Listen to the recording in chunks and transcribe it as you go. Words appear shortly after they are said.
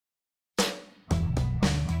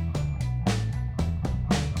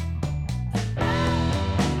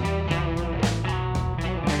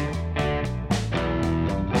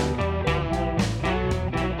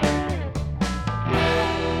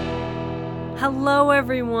Hello,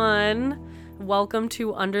 everyone. Welcome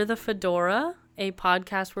to Under the Fedora, a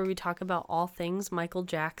podcast where we talk about all things Michael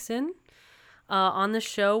Jackson. On the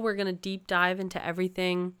show, we're going to deep dive into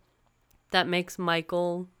everything that makes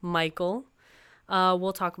Michael.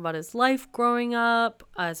 We'll talk about his life growing up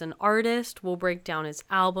as an artist. We'll break down his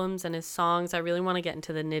albums and his songs. I really want to get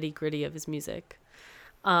into the nitty-gritty of his music.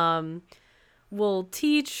 We'll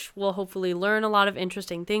teach. We'll hopefully learn a lot of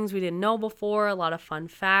interesting things we didn't know before, a lot of fun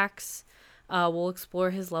facts. We'll explore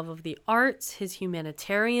his love of the arts, his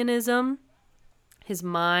humanitarianism, his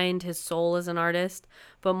mind, his soul as an artist.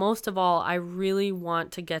 But most of all, I really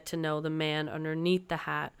want to get to know the man underneath the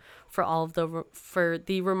hat for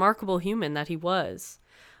the remarkable human that he was.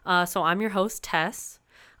 So I'm your host, Tess.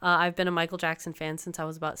 I've been a Michael Jackson fan since I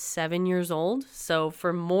was about 7 years old, so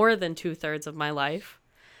for more than 2/3 of my life.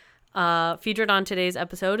 Featured on today's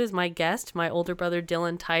episode is my guest, my older brother,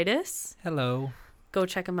 Dylan Titus. Hello. Go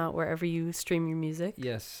check him out wherever you stream your music.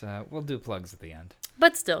 Yes, we'll do plugs at the end.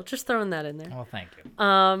 But still, just throwing that in there. Well, thank you.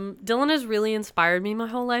 Dylan has really inspired me my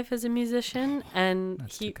whole life as a musician, and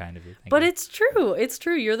That's too kind of you. Thank But you. it's true. It's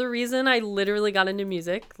true. You're the reason I literally got into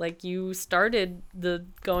music. Like, you started the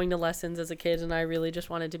going to lessons as a kid, and I really just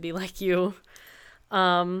wanted to be like you.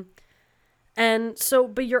 And so,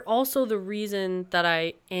 but you're also the reason that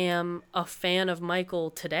I am a fan of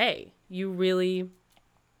Michael today. You really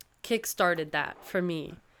kickstarted that for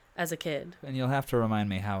me as a kid. And you'll have to remind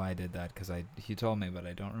me how I did that, because you told me, but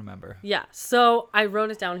I don't remember. Yeah, so I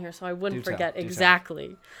wrote it down here so I wouldn't forget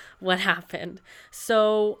exactly what happened.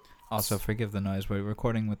 So also, forgive the noise. We're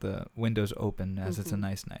recording with the windows open as it's a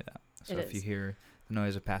nice night out. So if you hear the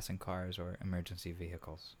noise of passing cars or emergency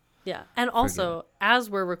vehicles. Yeah, and also, as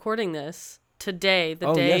we're recording this, today,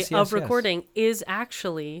 the day of recording is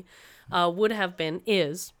actually,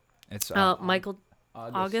 it's Michael...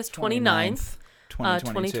 August 29th,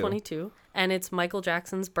 2022. And it's Michael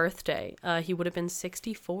Jackson's birthday. He would have been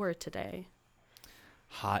 64 today.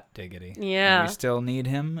 Hot diggity. Yeah. And we still need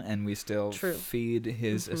him, and we still feed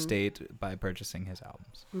his estate by purchasing his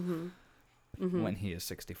albums when he is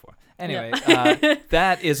 64. Anyway,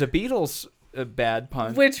 that is a Beatles bad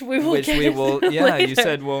pun. Which we will yeah, later. You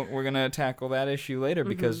said, well, we're going to tackle that issue later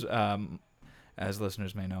because, as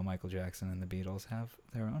listeners may know, Michael Jackson and the Beatles have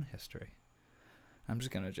their own history. I'm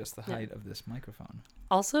just going to adjust the height of this microphone.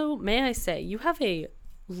 Also, may I say, you have a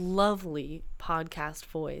lovely podcast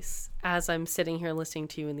voice as I'm sitting here listening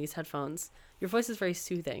to you in these headphones. Your voice is very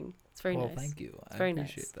soothing. It's very nice. Well, thank you. I very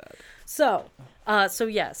appreciate nice. that. So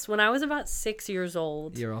yes, when I was about 6 years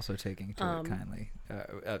old... You're also taking to it kindly.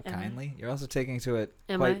 Kindly? You're also taking to it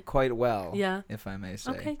quite well, if I may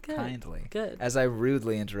say. Okay, good. Kindly. Good. As I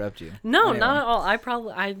rudely interrupt you. No, anyway. Not at all.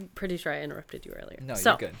 I'm pretty sure I interrupted you earlier. No,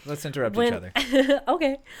 you're good. Let's interrupt each other.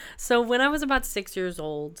 Okay. So when I was about 6 years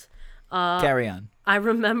old... Carry on. I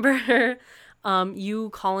remember you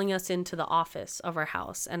calling us into the office of our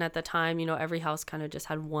house. And at the time, every house kind of just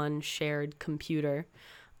had one shared computer.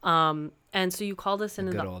 And so you called us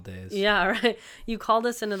into the good old days. Yeah, right. You called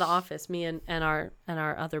us into the office, me and our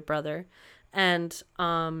other brother, and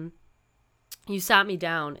you sat me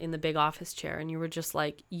down in the big office chair, and you were just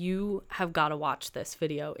like, "You have got to watch this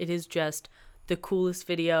video. It is just the coolest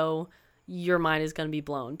video. Your mind is gonna be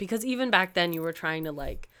blown." Because even back then, you were trying to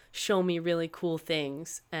like show me really cool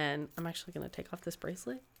things, and I'm actually gonna take off this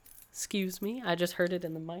bracelet. Excuse me, I just heard it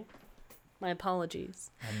in the mic. My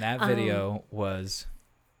apologies. And that video was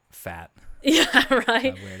fat. Yeah,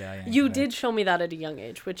 right. Weird Al you did show me that at a young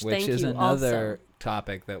age, which thank you. Which is another also.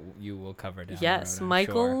 Topic that you will cover down yes, the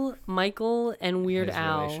road, Michael and Weird His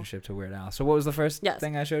Al. relationship to Weird Al. So what was the first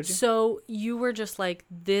thing I showed you? So you were just like,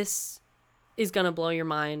 this is gonna blow your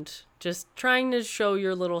mind. Just trying to show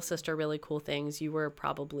your little sister really cool things. You were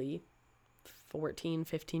probably 14,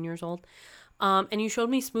 15 years old. And you showed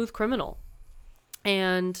me Smooth Criminal.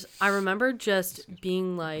 And I remember just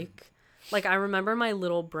being like I remember my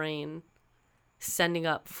little brain sending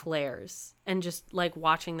up flares and just like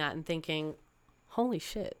watching that and thinking, holy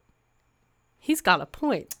shit, he's got a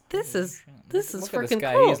point. This is freaking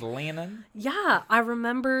cool. He's leaning. Yeah, I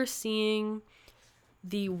remember seeing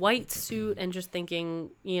the white suit and just thinking,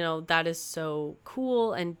 that is so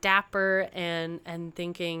cool and dapper, and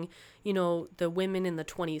thinking, the women in the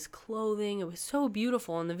 20s clothing, it was so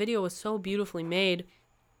beautiful, and the video was so beautifully made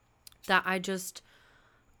that I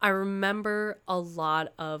remember a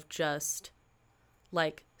lot of just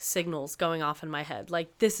like signals going off in my head.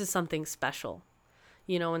 Like, this is something special,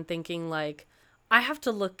 and thinking like, I have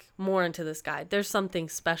to look more into this guy. There's something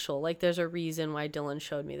special. Like, there's a reason why Dylan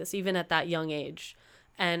showed me this, even at that young age.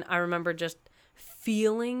 And I remember just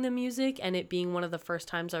feeling the music and it being one of the first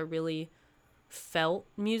times I really felt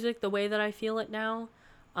music the way that I feel it now.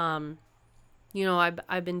 You know,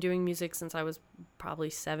 I've been doing music since I was probably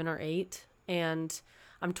 7 or 8, and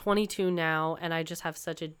I'm 22 now, and I just have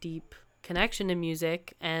such a deep connection to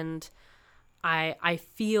music, and I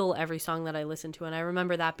feel every song that I listen to, and I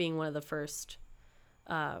remember that being one of the first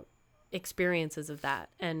experiences of that,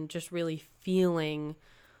 and just really feeling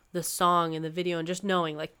the song and the video and just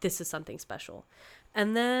knowing like this is something special.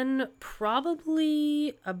 And then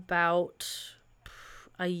probably about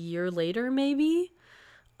a year later, maybe,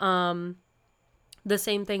 the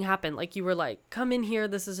same thing happened. Like, you were like, come in here,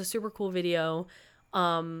 this is a super cool video,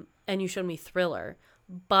 and you showed me Thriller.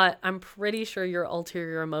 But I'm pretty sure your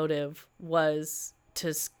ulterior motive was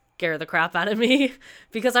to scare the crap out of me,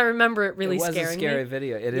 because I remember it really scaring me. It was a scary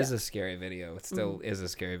video. It is a scary video. It still is a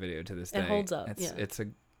scary video to this day. It holds up.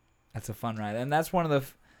 It's a fun ride, and that's one of the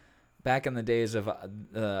back in the days of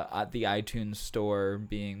the iTunes store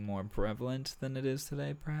being more prevalent than it is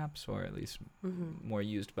today, perhaps, or at least more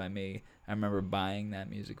used by me. I remember buying that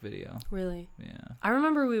music video. Really? Yeah. I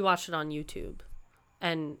remember we watched it on YouTube.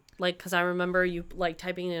 And, like, because I remember you, like,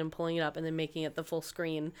 typing it in and pulling it up and then making it the full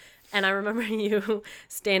screen. And I remember you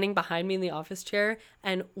standing behind me in the office chair,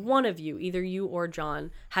 and one of you, either you or John,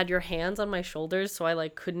 had your hands on my shoulders so I,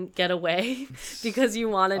 like, couldn't get away because you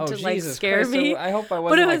wanted to, like, scare Christ. me. So I hope I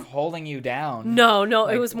wasn't, like, holding you down. No,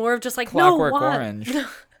 like, it was more of just, like, Clockwork Orange.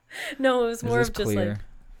 No, it was more of just, clear? like,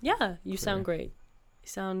 yeah, you sound great. You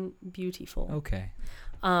sound beautiful. Okay.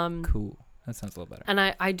 Cool. That sounds a little better. And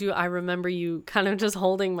I remember you kind of just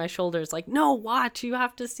holding my shoulders like, no, watch, you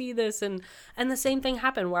have to see this. And the same thing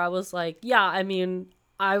happened where I was like, yeah, I mean,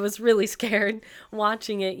 I was really scared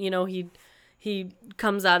watching it. You know, he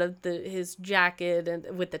comes out of his jacket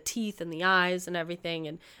and with the teeth and the eyes and everything,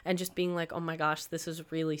 and just being like, oh my gosh, this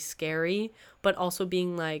is really scary. But also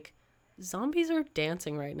being like, zombies are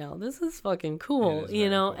dancing right now. This is fucking cool, you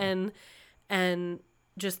know? Cool. And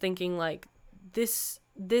just thinking like this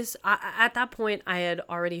at that point I had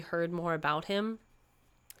already heard more about him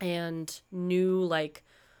and knew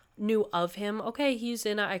of him. Okay, he's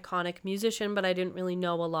an iconic musician, but I didn't really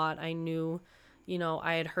know a lot. I knew, you know,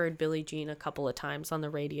 I had heard Billie Jean a couple of times on the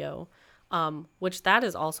radio, which that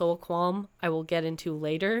is also a qualm I will get into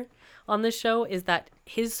later on this show, is that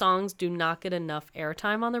his songs do not get enough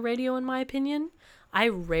airtime on the radio, in my opinion. I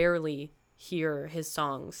rarely hear his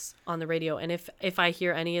songs on the radio, and if I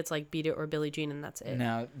hear any, it's like Beat It or Billie Jean, and that's it.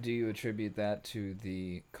 Now, do you attribute that to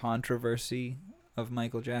the controversy of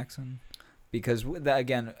Michael Jackson? Because that,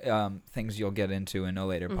 again, things you'll get into in a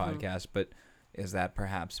later podcast, but is that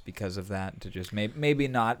perhaps because of that, to just maybe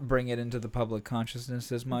not bring it into the public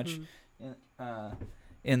consciousness as much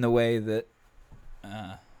in the way that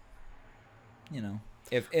you know,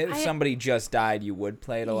 if somebody just died, you would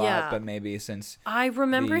play it a lot, but maybe since I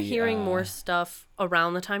remember hearing more stuff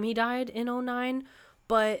around the time he died in 2009,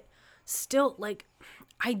 but still, like,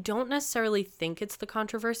 I don't necessarily think it's the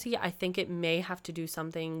controversy. I think it may have to do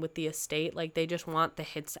something with the estate. Like, they just want the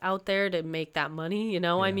hits out there to make that money, you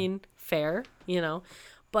know? Yeah. I mean, fair, you know?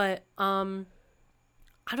 But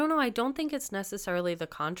I don't know. I don't think it's necessarily the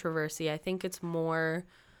controversy. I think it's more...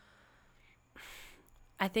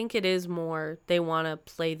 I think it is more they want to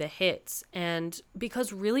play the hits. And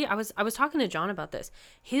because really, I was talking to John about this.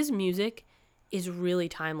 His music is really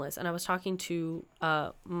timeless. And I was talking to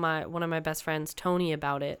one of my best friends, Tony,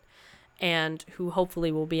 about it, and who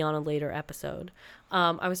hopefully will be on a later episode.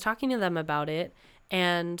 I was talking to them about it,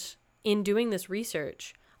 and in doing this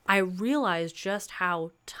research, I realized just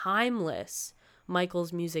how timeless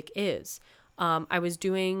Michael's music is. I was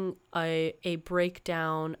doing a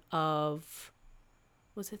breakdown of...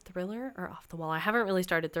 Was it Thriller or Off the Wall? I haven't really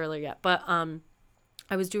started Thriller yet, but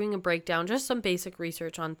I was doing a breakdown, just some basic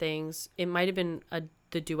research on things. It might have been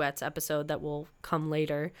the duets episode that will come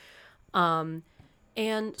later. And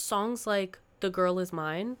songs like The Girl Is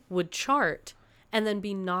Mine would chart and then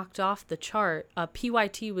be knocked off the chart.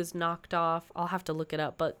 PYT was knocked off. I'll have to look it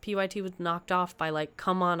up, but PYT was knocked off by like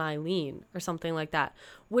Come On Eileen or something like that,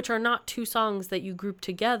 which are not two songs that you group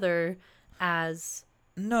together as...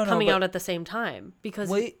 coming out at the same time,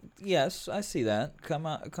 because yes, I see that. Come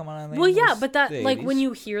on, Eileen. Well, yeah, but that, like, when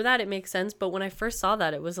you hear that, it makes sense. But when I first saw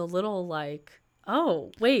that, it was a little like,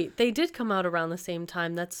 oh, wait, they did come out around the same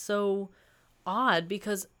time. That's so odd,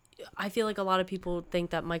 because I feel like a lot of people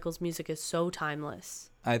think that Michael's music is so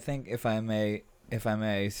timeless. I think if I may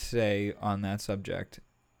say on that subject,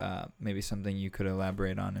 maybe something you could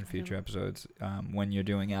elaborate on in future episodes, when you're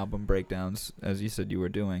doing album breakdowns, as you said you were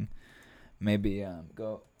doing. Maybe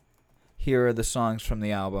go, here are the songs from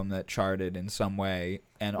the album that charted in some way,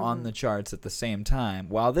 and on the charts at the same time.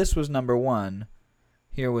 While this was number 1,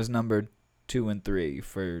 here was number 2 and 3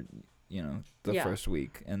 for, the Yeah. first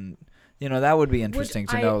week. And, that would be interesting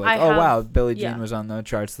to I- know. Like, I have- wow, Billie Jean yeah. was on the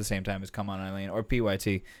charts the same time as Come On Eileen, or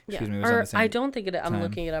PYT, excuse me, was on Or the same I don't think I'm time.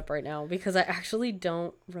 looking it up right now because I actually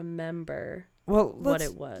don't remember Well, what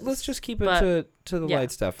it was. Let's just keep it But, to the yeah.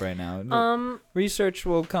 light stuff right now. Research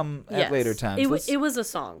will come at yes. later times. It was a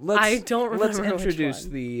song. let's- I don't remember Let's introduce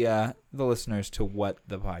which one. the listeners to what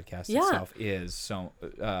the podcast Yeah. itself is, so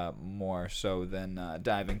more so than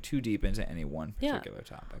diving too deep into any one Yeah. particular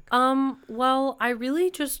topic. Well, I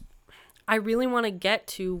really want to get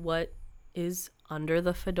to what is under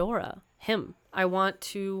the fedora. Him. I want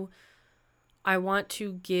to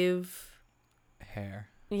give Hair,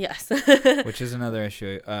 yes. which is another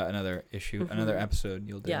episode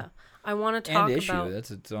you'll do. Yeah. I want to talk And issue, about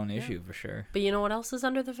that's its own issue for sure. But you know what else is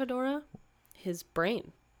under the fedora? His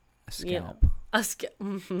brain. A You know, scalp. a scalp.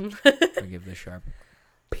 Forgive the sharp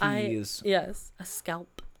Yes, a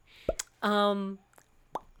scalp.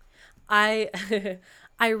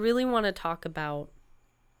 I really want to talk about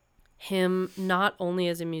him not only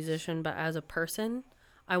as a musician but as a person.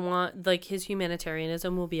 I want, like, his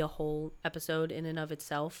humanitarianism will be a whole episode in and of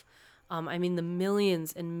itself. I mean, the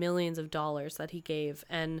millions and millions of dollars that he gave,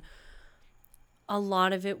 and a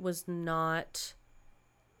lot of it was not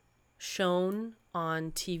shown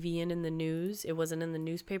on TV and in the news. It wasn't in the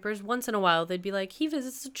newspapers. Once in a while, they'd be like, he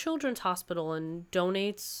visits a children's hospital and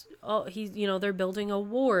donates. Oh, they're building a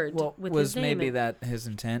ward with was his name. maybe in. that his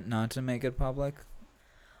intent not to make it public?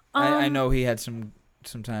 I know he had some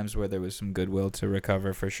times where there was some goodwill to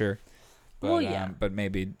recover for sure. But, Well, yeah. But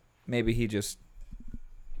maybe he just,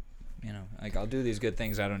 like, I'll do these good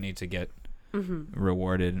things. I don't need to get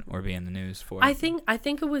rewarded or be in the news for it. I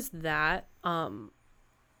think it was that.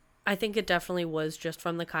 I think it definitely was just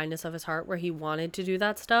from the kindness of his heart where he wanted to do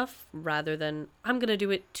that stuff rather than I'm going to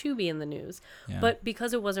do it to be in the news. Yeah. But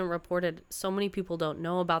because it wasn't reported, so many people don't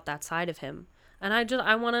know about that side of him. And I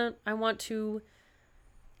want to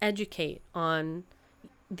educate on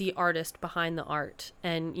the artist behind the art.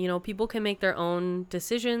 And, people can make their own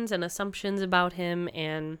decisions and assumptions about him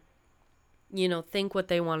and, think what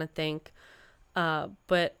they want to think.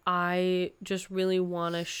 But I just really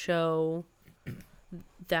want to show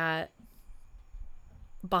that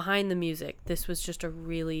behind the music, this was just a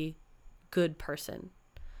really good person.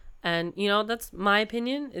 And, that's my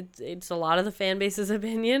opinion. It's a lot of the fan base's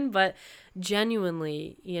opinion, but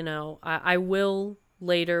genuinely, I will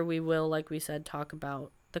later, we will, like we said, talk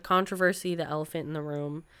about the controversy, the elephant in the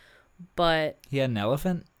room. But he had an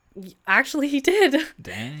elephant? actually, he did.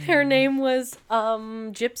 Dang. Her name was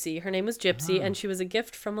Gypsy. Her name was Gypsy, and she was a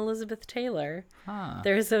gift from Elizabeth Taylor. Huh.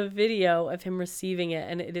 There's a video of him receiving it,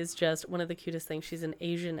 and it is just one of the cutest things. She's an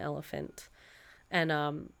Asian elephant.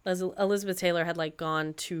 And Elizabeth Taylor had, like,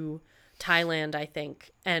 gone to Thailand, I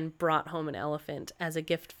think, and brought home an elephant as a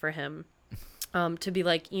gift for him. To be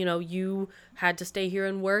like, you had to stay here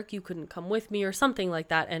and work, you couldn't come with me or something like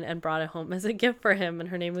that, and brought it home as a gift for him, and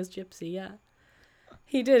her name was Gypsy, yeah.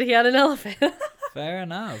 He did. He had an elephant. Fair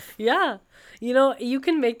enough. Yeah. You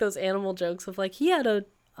can make those animal jokes of, like, he had a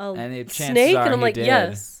And chances snake, are and I'm he like, did.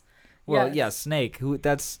 yes. Well, Yes. yeah, snake.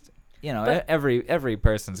 That's But- every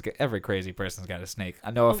crazy person's got a snake.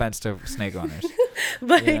 No offense to snake owners.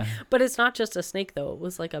 But Yeah. but it's not just a snake, though. It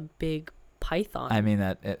was like a big python. I mean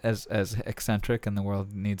that as eccentric, and the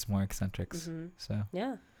world needs more eccentrics. Mm-hmm. So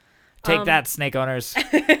Yeah. take that, snake owners.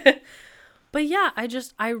 But yeah,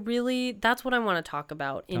 I really, that's what I want to talk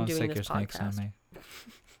about in Don't doing stick this your snakes on podcast. me.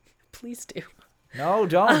 Please do. No,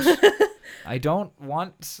 don't. I don't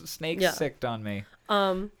want snakes Yeah. sicked on me.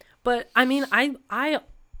 But I mean, I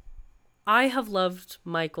have loved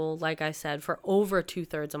Michael, like I said, for over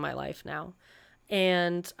 2/3 of my life now.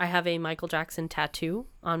 And I have a Michael Jackson tattoo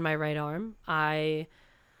on my right arm.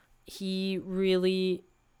 He really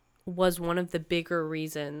was one of the bigger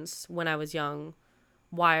reasons when I was young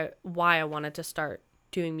why I wanted to start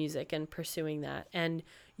doing music and pursuing that. And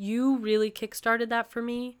you really kickstarted that for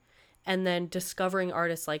me. And then discovering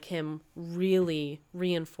artists like him really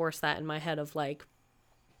reinforced that in my head of, like,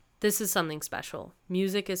 this is something special.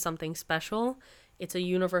 Music is something special. It's a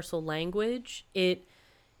universal language. It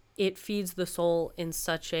feeds the soul in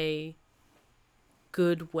such a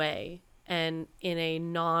good way and in a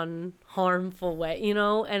non-harmful way,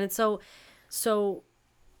 and it's so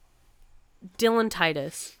Dylan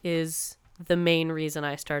Titus is the main reason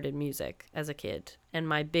I started music as a kid and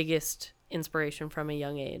my biggest inspiration from a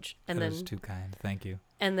young age. And That then was too kind. Thank you.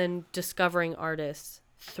 and then discovering artists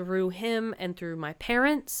through him and through my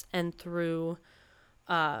parents and through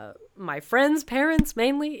my friends' parents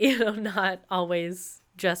mainly, not always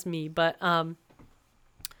just me, but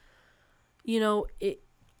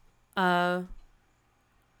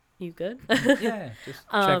You good? Yeah, just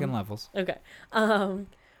checking levels. Okay.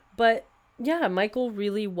 But yeah, Michael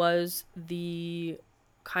really was the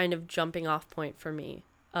kind of jumping off point for me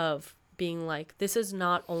of being like, this is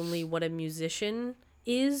not only what a musician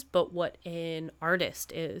is, but what an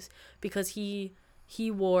artist is, because he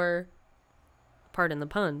wore, pardon the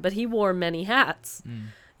pun, but he wore many hats.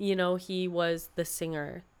 You know, he was the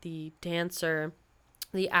singer, the dancer,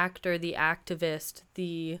 the actor, the activist,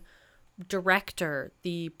 the director,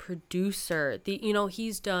 the producer,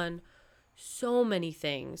 he's done so many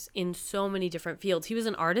things in so many different fields. He was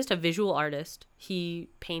an artist, a visual artist. He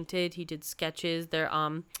painted, he did sketches. They're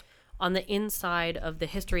on the inside of the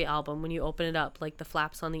history album, when you open it up, like the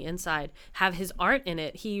flaps on the inside have his art in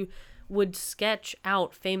it. He would sketch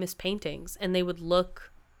out famous paintings and they would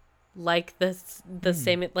look like the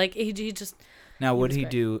same, like he just. Now, would he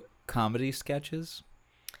great. do comedy sketches?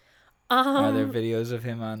 Are there videos of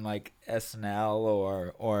him on like SNL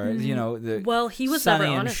or the well, he was Sonny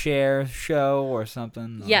never on and it. Cher show or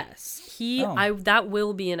something? Yes, that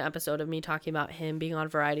will be an episode of me talking about him being on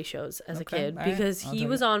variety shows as a kid, because he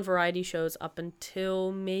was on variety shows up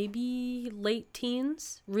until maybe late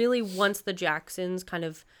teens. Really, once the Jacksons kind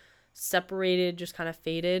of separated, just kind of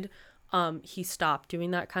faded, he stopped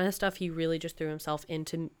doing that kind of stuff. He really just threw himself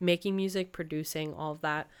into making music, producing, all of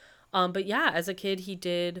that. But yeah, as a kid, he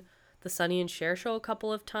did the Sonny and Cher show a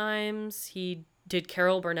couple of times. He did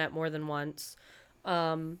Carol Burnett more than once.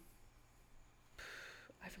 I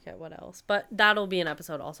forget what else, but that'll be an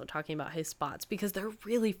episode also talking about his spots, because they're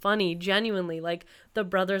really funny. Genuinely, like, the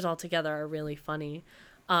brothers all together are really funny.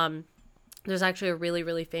 There's actually a really,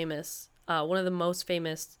 really famous, one of the most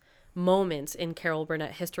famous moments in Carol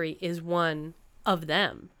Burnett history is one of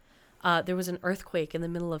them. There was an earthquake in the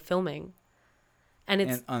middle of filming. And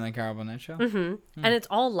it's on the Carol Burnett show? And it's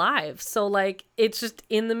all live. So, like, it's just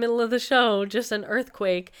in the middle of the show, just an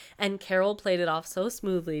earthquake. And Carol played it off so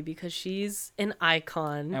smoothly because she's an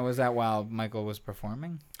icon. And was that while Michael was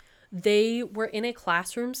performing? They were in a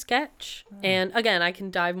classroom sketch. And again, I can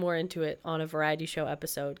dive more into it on a variety show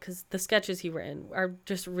episode, because the sketches he were in are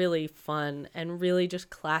just really fun and really just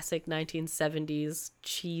classic 1970s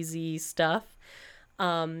cheesy stuff.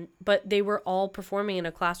 But they were all performing in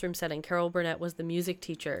a classroom setting. Carol Burnett was the music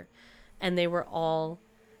teacher, and they were all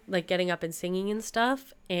like getting up and singing and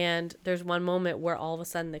stuff. And there's one moment where all of a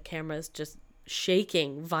sudden the camera's just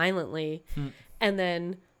shaking violently. And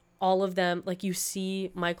then all of them, like, you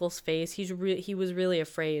see Michael's face. He was really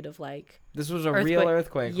afraid of, like, this was a real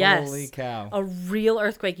earthquake. Yes, Holy cow. a real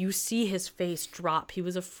earthquake. You see his face drop. He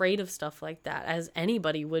was afraid of stuff like that, as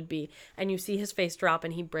anybody would be. And you see his face drop,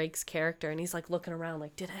 and he breaks character, and he's like looking around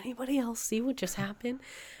like, did anybody else see what just happened?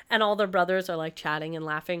 And all the brothers are like chatting and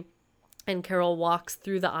laughing, and Carol walks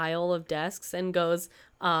through the aisle of desks and goes,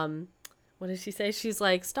 what did she say? She's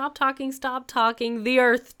like, stop talking, the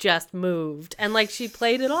earth just moved. And, like, she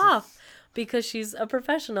played it off because she's a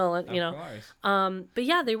professional, and Of course. but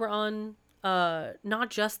yeah, they were on not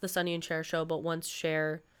just the Sonny and Cher show, but once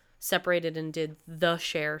Cher separated and did the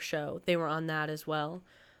Cher show, they were on that as well.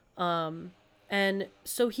 And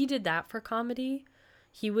so he did that for comedy.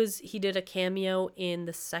 He did a cameo in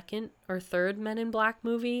the second or third Men in Black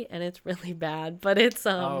movie, and it's really bad, but it's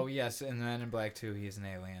oh yes, in Men in Black 2 he's an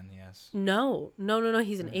alien, yes. No,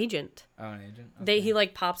 he's an agent. Oh, an agent? Okay. He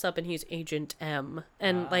like pops up and he's Agent M,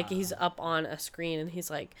 and like he's up on a screen and he's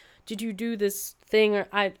like, did you do this thing? Or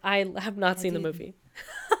I have not seen the movie.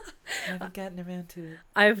 I haven't gotten around to it.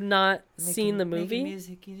 I have not seen the movie.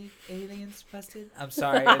 Music, aliens busted. I'm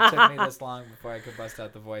sorry, it took me this long before I could bust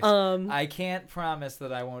out the voice. I can't promise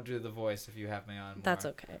that I won't do the voice if you have me on more. That's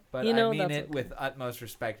okay. But I mean it with utmost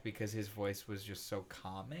respect, because his voice was just so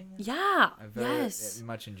calming. Yeah. I very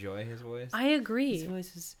much enjoy his voice. I agree. His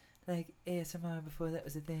voice was like ASMR before that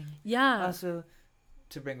was a thing. Yeah. Also,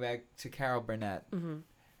 to bring back to Carol Burnett,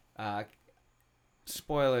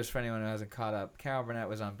 spoilers for anyone who hasn't caught up, Carol Burnett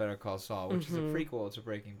was on Better Call Saul, which is a prequel to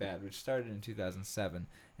Breaking Bad, which started in 2007,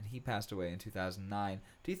 and he passed away in 2009.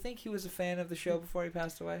 Do you think he was a fan of the show before he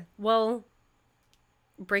passed away? Well,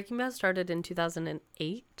 Breaking Bad started in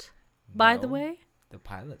 2008, by the way. The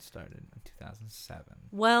pilot started in 2007.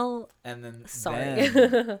 Well, and then sorry.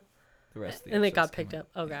 The rest of the and it got episodes picked come up.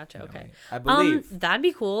 Oh, gotcha. Okay. I believe. That'd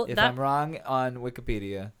be cool. If I'm wrong on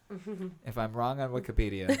Wikipedia,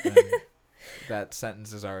 then that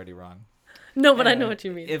sentence is already wrong. No, but I know what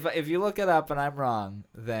you mean. If you look it up and I'm wrong,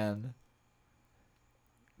 then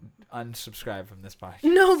unsubscribe from this podcast.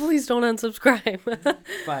 No, please don't unsubscribe.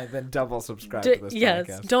 Fine, then double subscribe to this yes,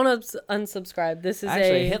 podcast. don't unsubscribe. This is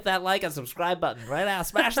Actually, hit that like and subscribe button right now.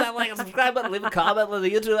 Smash that like and subscribe button. Leave a comment. Let the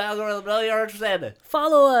YouTube algorithm know you're interested.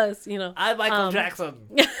 follow us. I'm Michael Jackson.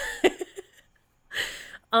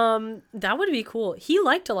 That would be cool. He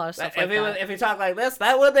liked a lot of stuff like that. If you talk like this,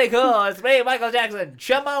 that would be cool. It's me, Michael Jackson.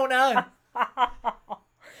 Shimona.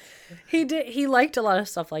 He liked a lot of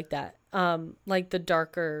stuff like that. Like the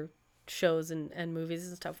darker shows and movies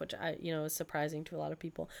and stuff, which is surprising to a lot of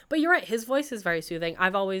people. But you're right, his voice is very soothing.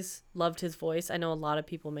 I've always loved his voice. I know a lot of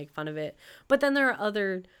people make fun of it, but then there are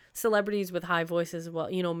other celebrities with high voices,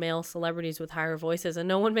 male celebrities with higher voices, and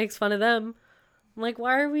no one makes fun of them. I'm like,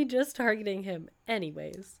 why are we just targeting him?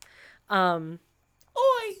 Anyways, I'm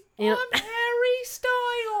Harry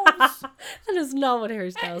Styles. That is not what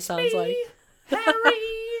Harry Styles sounds like. Harry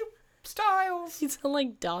Styles. You sound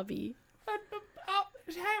like Dobby.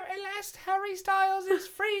 Last Harry Styles is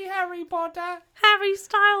free Harry Potter. Harry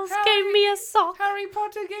Styles gave me a sock. Harry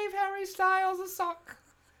Potter gave Harry Styles a sock.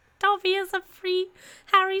 Dobby is a free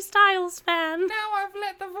Harry Styles fan. Now I've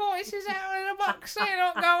let the voices out of the box. They're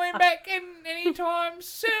not going back in anytime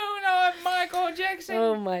soon. I'm Michael Jackson.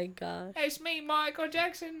 Oh my god. It's me, Michael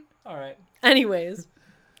Jackson. All right. Anyways,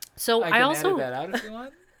 so I can also edit that out if you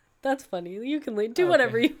want. That's funny. You can do Okay.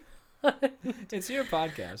 whatever you. It's your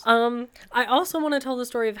podcast. I also want to tell the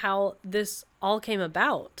story of how this all came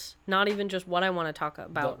about. Not even just what I want to talk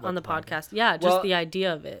about on the podcast. Yeah, just Well, the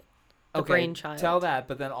idea of it. The brainchild. Tell that,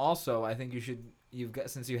 but then also I think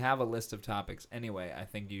since you have a list of topics anyway, I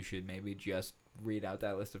think you should maybe just read out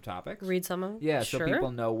that list of topics. Read some of them? Yeah, sure. so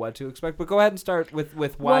people know what to expect. But go ahead and start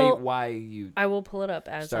with why you I will pull it up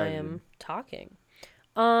as started. I am talking.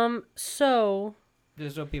 So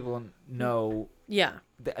just so people know yeah.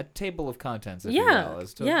 a table of contents, if you will,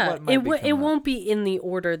 as to yeah. what might be It coming up. won't be in the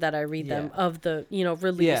order that I read them Yeah. of the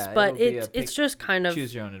release, Yeah, but it'll be it's just kind of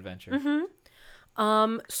choose your own adventure.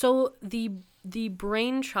 Mm-hmm. So the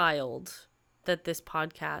brainchild that this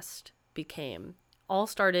podcast became all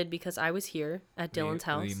started because I was here at Dylan's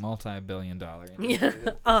house. The multi-billion-dollar. Yeah.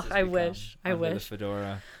 Oh, I wish. I Under wish. the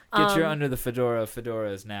fedora. Get your under the fedora.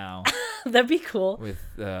 Fedora is now That'd be cool. with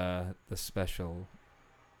the special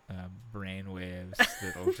brain waves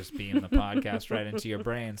that'll just beam the podcast right into your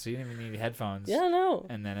brain, so you don't even need headphones. Yeah, no.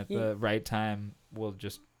 And then at the right time, we'll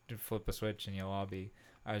just flip a switch, and you'll all be.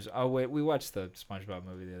 We watched the SpongeBob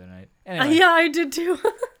movie the other night. Anyway, Yeah, I did too.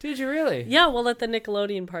 did you really? Yeah, well, at the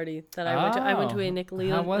Nickelodeon party that I went to. I went to a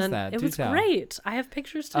Nickelodeon. How was and that? It Do was tell. great. I have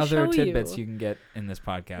pictures to Other show tidbits you. you can get in this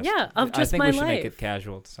podcast. Yeah, of just I think my we should make life. it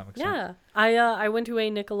casual to some extent. Yeah, I went to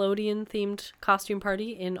a Nickelodeon themed costume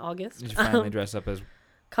party in August. Did you finally dress up as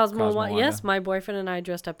Cosmo and Cosmo Wanda. Wanda? Yes, my boyfriend and I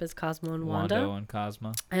dressed up as Cosmo and Wanda, Wando and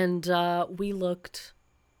Cosmo? and we looked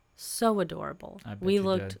so adorable. I bet We you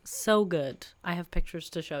looked did. so good. I have pictures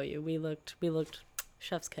to show you. We looked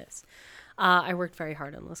chef's kiss. I worked very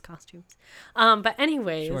hard on those costumes. But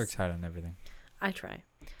anyways, She works hard on everything. I try.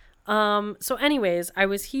 So anyways, I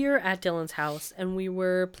was here at Dylan's house and we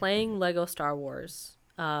were playing Lego Star Wars,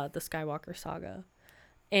 the Skywalker Saga,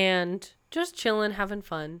 and just chilling, having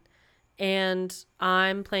fun. And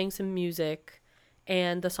I'm playing some music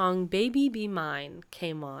and the song Baby Be Mine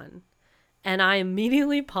came on. And I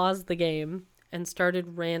immediately paused the game and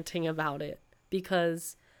started ranting about it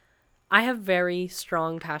because I have very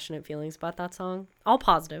strong, passionate feelings about that song. All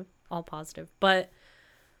positive. But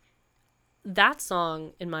that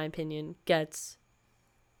song, in my opinion, gets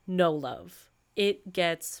no love. It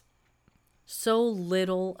gets so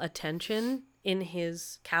little attention in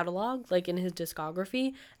his catalog, like in his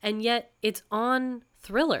discography, and yet it's on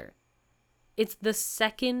Thriller. It's the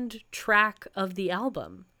second track of the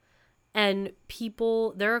album. And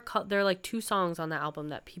people, there are like 2 songs on the album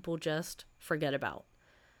that people just forget about.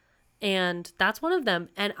 And that's one of them.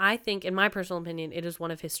 And I think, in my personal opinion, it is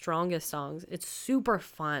one of his strongest songs. It's super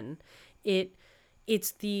fun.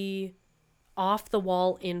 It's the off the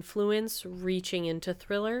wall influence reaching into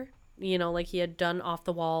Thriller. Like he had done Off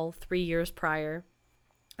the Wall 3 years prior.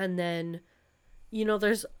 And then,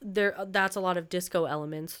 that's a lot of disco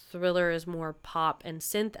elements. Thriller is more pop and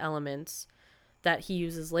synth elements that he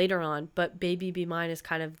uses later on. But Baby Be Mine is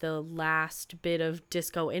kind of the last bit of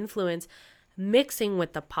disco influence mixing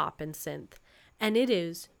with the pop and synth. And it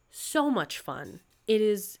is so much fun. It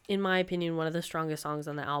is, in my opinion, one of the strongest songs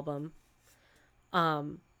on the album.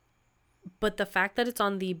 But the fact that it's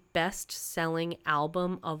on the best-selling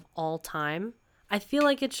album of all time, I feel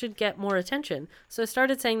like it should get more attention. So I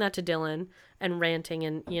started saying that to Dylan and ranting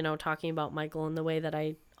and, talking about Michael in the way that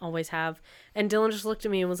I always have. And Dylan just looked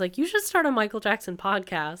at me and was like, you should start a Michael Jackson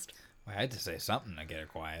podcast. I had to say something to get her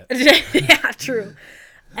quiet. Yeah, true.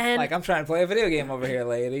 And Like, I'm trying to play a video game over here,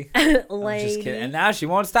 lady. lady, I'm just kidding. And now she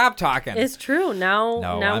won't stop talking. it's true. Now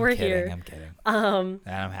I'm we're kidding. here. I'm kidding. Um,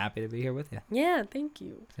 And I'm happy to be here with you. yeah, thank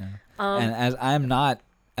you. So. Um, And as I'm not,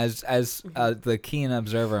 as the keen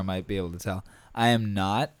observer might be able to tell, I am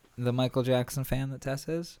not the Michael Jackson fan that Tess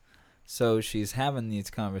is. So she's having this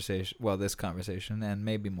conversation, and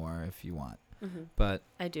maybe more if you want. mhm. But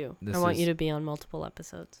I do. this I want you is- to be on multiple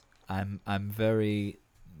episodes. I'm very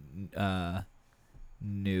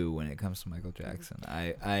new when it comes to Michael Jackson.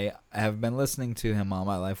 I have been listening to him all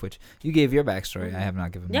my life, which you gave your backstory. I have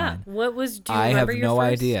not given Yeah. mine. What was? Do you I have remember your no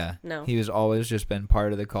first? idea. No. He was always just been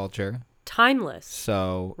part of the culture. Timeless,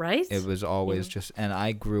 So right? it was always Yeah. just, and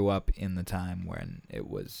I grew up in the time when it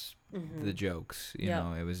was Mhm. the jokes. You Yep.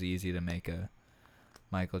 know, it was easy to make a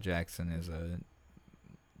Michael Jackson is a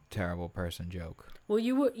terrible person joke. Well,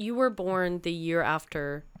 you were born the year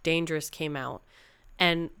after Dangerous came out,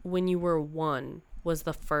 and when you were 1 was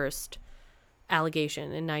the first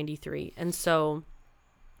allegation in '93, and so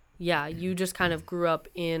yeah, you just kind of grew up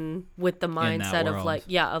with the mindset of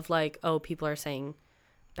world. like oh, people are saying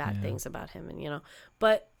bad Yeah. things about him, and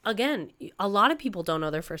but again, a lot of people don't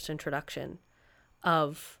know their first introduction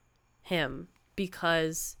of him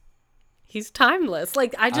because he's timeless.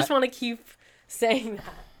 Like I just want to keep saying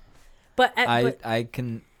that. But I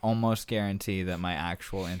can almost guarantee that my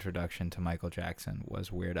actual introduction to Michael Jackson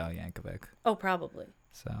was Weird Al Yankovic. oh, probably.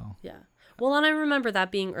 So Yeah. Well, and I remember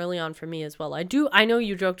that being early on for me as well. I know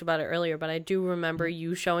you joked about it earlier, but I do remember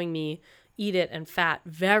you showing me Eat It and Fat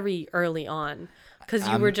very early on because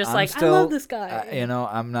you were just I'm like, still- I love this guy.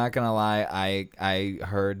 I'm not gonna lie. I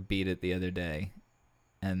heard Beat It the other day,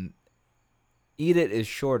 and Eat It is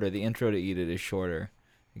shorter. The intro to Eat It is shorter.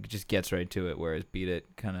 It just gets right to it, whereas Beat It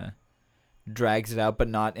kind of drags it out, but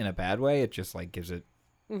not in a bad way. It just like gives it,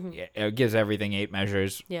 it gives everything 8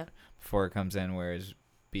 measures. Yeah. Before it comes in, whereas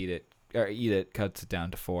Eat It cuts it down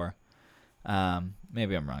to 4.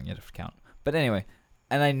 Maybe I'm wrong. You have to count. But anyway,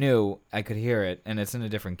 and I knew I could hear it, and it's in a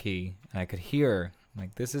different key, and I could hear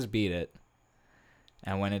like this is Beat It.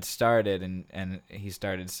 And when it started, and he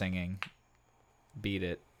started singing Beat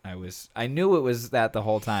It, I knew it was that the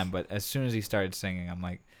whole time, but as soon as he started singing, I'm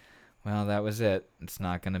like, well, that was it. It's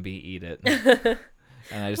not gonna be Eat It,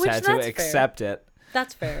 and I just Which, had to that's fair. accept it.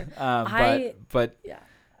 That's fair. But Yeah.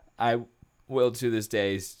 I will to this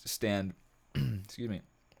day stand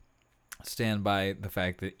stand by the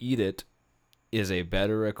fact that Eat It is a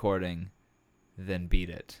better recording than Beat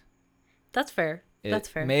It. That's fair. That's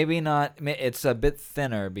fair. Maybe not. It's a bit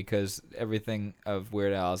thinner because everything of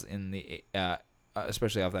Weird Al's in the,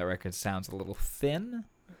 especially off that record, sounds a little thin.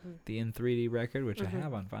 Mm-hmm. The In 3D record, which I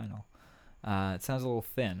have on vinyl, it sounds a little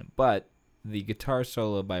thin. But the guitar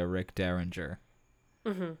solo by Rick Derringer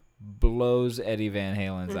blows Eddie Van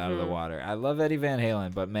Halen's out of the water. I love Eddie Van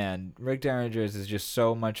Halen, but man, Rick Derringer's is just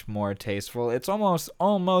so much more tasteful. It's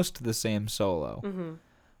almost the same solo,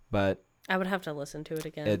 but I would have to listen to it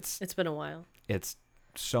again. It's been a while. it's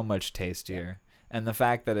so much tastier. And the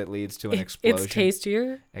fact that it leads to an explosion. It's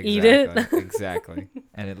tastier. Exactly, Eat it. Exactly.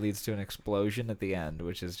 And it leads to an explosion at the end,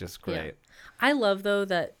 which is just great. Yeah. I love, though,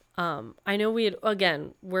 that I know we're going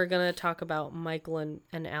to talk about Michael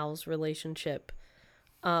and Al's relationship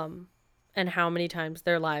and how many times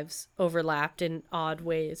their lives overlapped in odd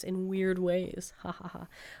ways, in weird ways. Ha ha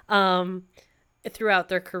ha. Throughout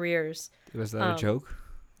their careers. Was that a joke?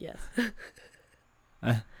 Yes.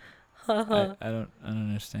 I don't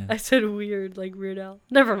understand. I said weird, like Weird Al.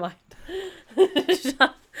 Never mind.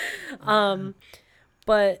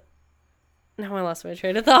 But now I lost my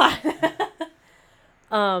train of thought.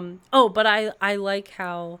 But I like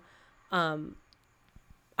how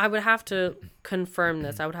I would have to confirm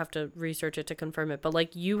this. I would have to research it to confirm it. But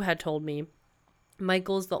like you had told me,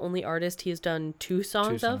 Michael's the only artist he's done 2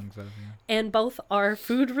 songs of, yeah. and both are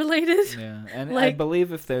food related. Yeah, and I Like-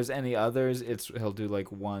 believe if there's any others, he'll do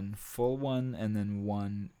like one full one and then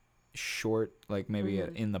one short, like maybe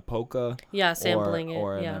in the polka. Yeah, sampling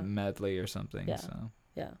or it. in Yeah. a medley or something. Yeah. So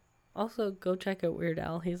Yeah. Also, go check out Weird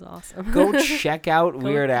Al. He's awesome. go check out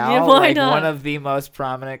Weird Al, Yeah, why like not? one of the most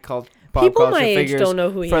prominent pop People culture my age figures don't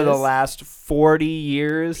know who he for the is. last 40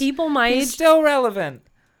 years. People my He's age, still relevant.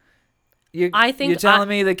 I think you're telling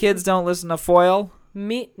me the kids don't listen to Foil?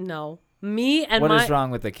 me and What is wrong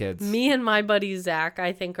with the kids? me and my buddy Zach,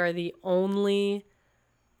 I think, are the only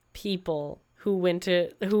people who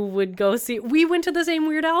would go see. We went to the same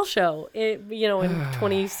Weird Al show, in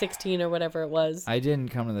 2016 or whatever it was. I didn't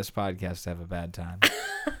come to this podcast to have a bad time.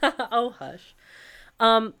 Oh, hush.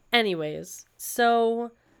 Anyways,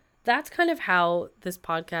 so that's kind of how this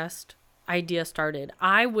podcast, idea started.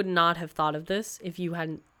 I would not have thought of this if you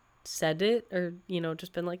hadn't said it, or, you know,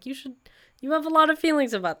 just been like, you have a lot of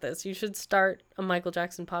feelings about this. You should start a Michael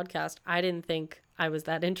Jackson podcast. I didn't think I was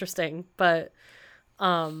that interesting, but, you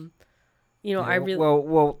know, Yeah, I really...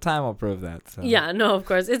 Well, time will prove that. So. Yeah, no, of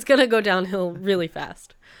course. It's going to go downhill really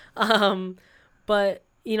fast. But,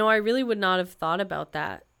 you know, I really would not have thought about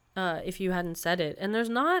that if you hadn't said it. And there's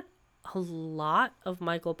not a lot of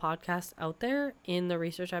Michael podcasts out there in the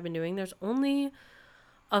research I've been doing. There's only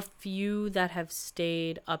a few that have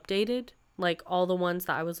stayed updated, like all the ones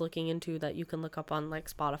that I was looking into that you can look up on like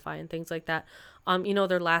Spotify and things like that. You know,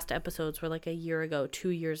 their last episodes were like a year ago, 2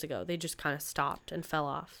 years ago. They just kind of stopped and fell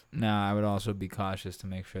off. No, I would also be cautious to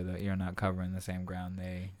make sure that you're not covering the same ground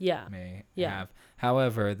they may have.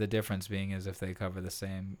 However, the difference being is if you cover the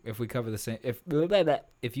same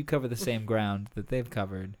ground that they've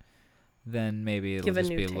covered, then maybe it'll just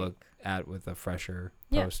be looked at with a fresher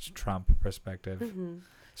post-Trump perspective. Mm-hmm.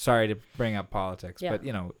 Sorry to bring up politics, but,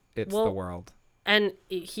 you know, it's the world. And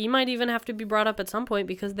he might even have to be brought up at some point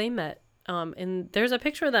because they met. And there's a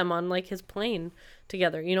picture of them on, like, his plane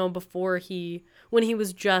together, you know, when he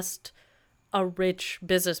was just a rich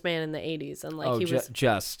businessman in the 80s. And, like,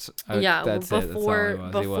 that's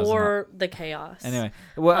before the chaos. Anyway.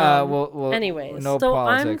 Anyways, no so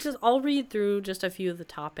politics. I'll read through just a few of the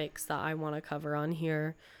topics that I want to cover on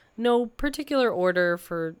here. No particular order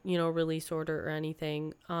for, you know, release order or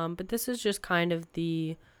anything. But this is just kind of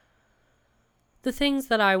the things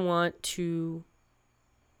that I want to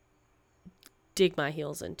dig my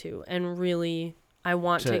heels into, and really I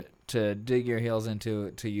want to dig your heels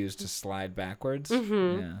into to use to slide backwards.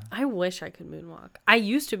 Mm-hmm. Yeah. I wish I could moonwalk. I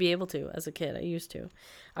used to be able to as a kid.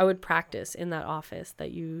 I would practice in that office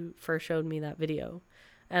that you first showed me that video.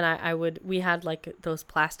 And we had like those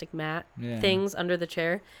plastic mat things under the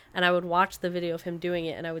chair, and I would watch the video of him doing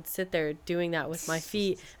it, and I would sit there doing that with my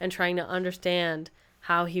feet and trying to understand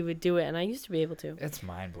how he would do it, and I used to be able to. It's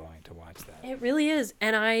mind-blowing to watch that. It really is.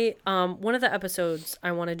 And I one of the episodes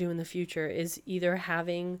I want to do in the future is either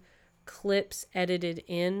having clips edited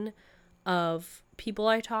in of people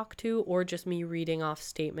I talk to, or just me reading off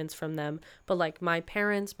statements from them, but like my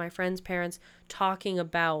friends' parents talking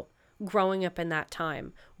about growing up in that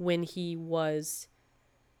time when he was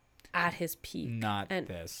at his peak. Not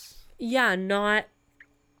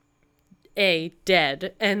A,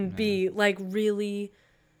 dead, and B, like, really,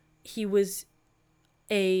 he was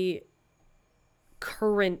a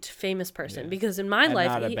current famous person, because in my life,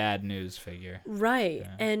 not a bad news figure, right?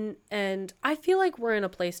 Yeah. And I feel like we're in a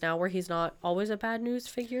place now where he's not always a bad news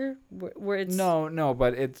figure, where it's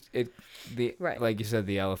but like you said,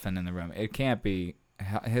 the elephant in the room. It can't be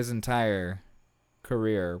his entire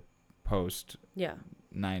career post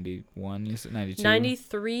 91, you said 92?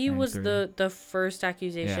 93 was the first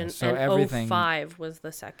accusation, and 05 was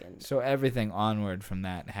the second. So everything onward from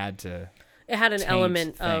that had an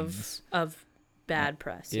element of bad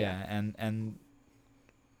press. Yeah, and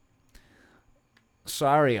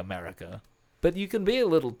sorry, America, but you can be a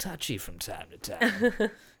little touchy from time to time.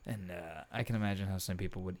 And I can imagine how some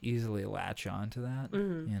people would easily latch on to that,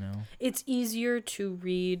 you know? It's easier to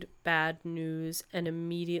read bad news and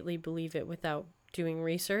immediately believe it without doing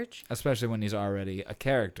research. Especially when he's already a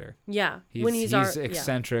character. Yeah. He's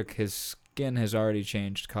eccentric. Yeah. His skin has already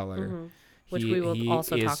changed color. Mm-hmm. Which we will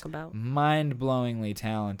also talk about. Mind-blowingly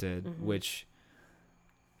talented, which,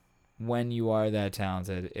 when you are that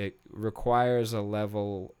talented, it requires a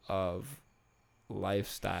level of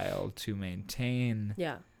lifestyle to maintain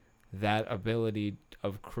that ability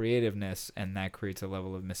of creativeness, and that creates a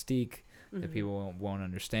level of mystique that people won't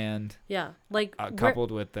understand. Yeah, like coupled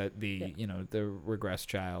with the regressed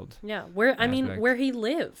child. Yeah, where he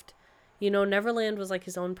lived, you know, Neverland was like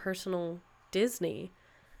his own personal Disney,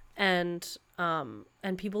 and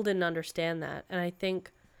people didn't understand that, and I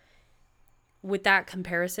think with that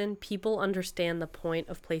comparison, people understand the point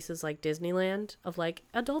of places like Disneyland, of like,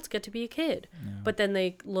 adults get to be a kid. Yeah. But then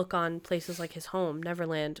they look on places like his home,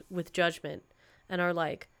 Neverland, with judgment, and are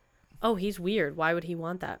like, oh, he's weird. Why would he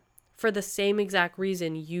want that? For the same exact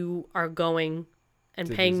reason you are going and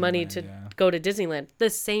paying money to go to Disneyland.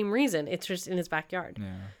 The same reason. It's just in his backyard.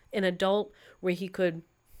 Yeah. An adult where he could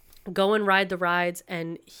go and ride the rides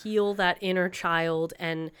and heal that inner child,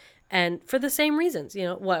 and for the same reasons, you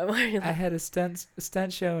know, what I had a stunt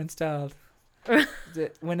show installed.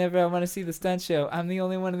 Whenever I want to see the stunt show, I'm the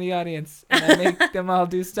only one in the audience, and I make them all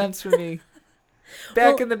do stunts for me.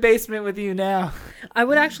 In the basement with you now. I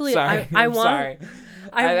would actually. Sorry, I'm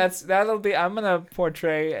gonna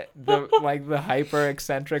portray the hyper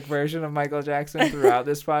eccentric version of Michael Jackson throughout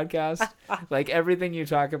this podcast. Like, everything you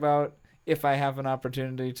talk about if I have an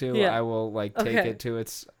opportunity to, Yeah. I will like take Okay. it to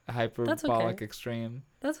its hyperbolic extreme.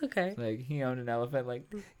 That's okay. Like he owned an elephant. Like,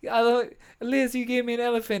 Liz, you gave me an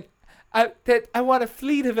elephant. I want a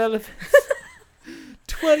fleet of elephants.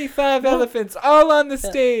 25 elephants all on the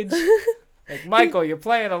stage. Like, Michael, you're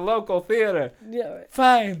playing a local theater. Yeah. Right.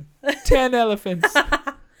 Fine. 10 elephants.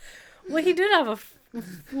 Well, he did have a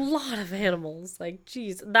lot of animals. Like,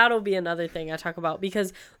 geez, that'll be another thing I talk about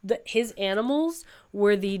because his animals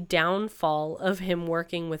were the downfall of him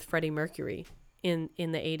working with Freddie Mercury in the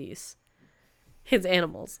 80s. His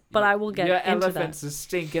animals. But I will get Your into elephants are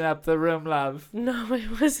stinking up the room, love. No,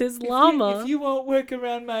 it was his llama. If you won't work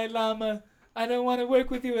around my llama, I don't want to work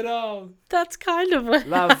with you at all. That's kind of what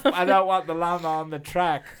Love, I don't want the llama on the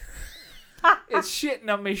track. It's shitting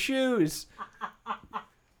on my shoes.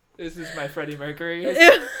 This is my Freddie Mercury. Why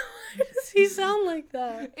does he sound like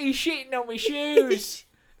that? He's shitting on my shoes.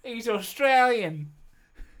 He's Australian.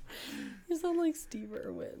 You sound like Steve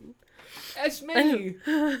Irwin. That's me.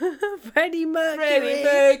 Freddie Mercury. Freddie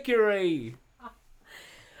Mercury.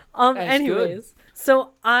 That's Anyways,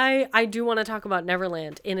 so I do want to talk about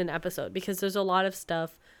Neverland in an episode because there's a lot of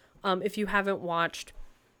stuff. If you haven't watched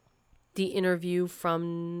the interview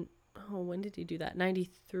from, when did he do that?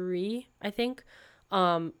 93, I think.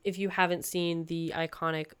 If you haven't seen the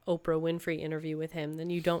iconic Oprah Winfrey interview with him, then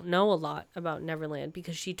you don't know a lot about Neverland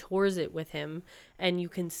because she tours it with him and you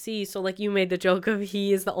can see, so like you made the joke of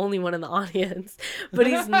he is the only one in the audience, but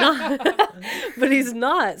he's not, but he's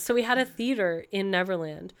not. So we had a theater in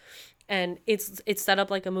Neverland and it's set up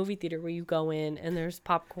like a movie theater where you go in and there's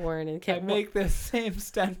popcorn and I make the same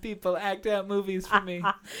stunt people act out movies for me.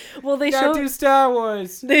 well, they Gotta show do Star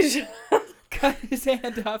Wars. they show Cut his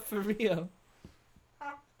hand off for real.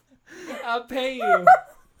 I'll pay you.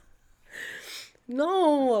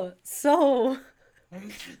 no, so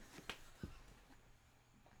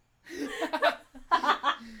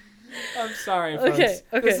I'm sorry, folks. Okay.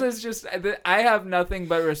 This is just, I have nothing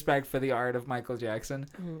but respect for the art of Michael Jackson.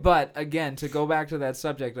 But again, to go back to that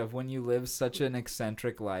subject of when you live such an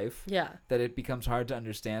eccentric life yeah. that it becomes hard to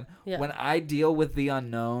understand. Yeah. When I deal with the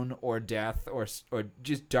unknown or death or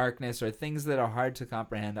just darkness or things that are hard to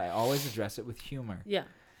comprehend, I always address it with humor. Yeah.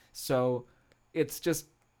 So it's just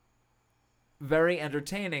very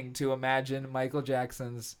entertaining to imagine Michael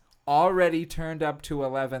Jackson's already turned up to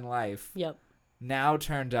 11 life. Yep. Now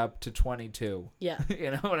turned up to 22. Yeah.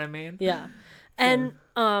 You know what I mean? Yeah. And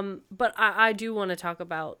but I do want to talk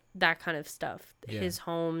about that kind of stuff. Yeah. His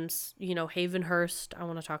homes, Havenhurst. I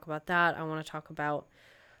want to talk about that. I want to talk about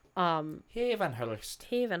Havenhurst.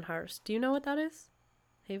 Havenhurst. Do you know what that is?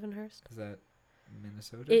 Havenhurst? Is that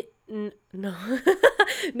Minnesota? No.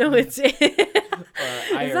 No, it's Or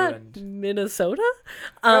Is Ireland? that Minnesota?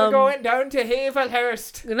 We're going down to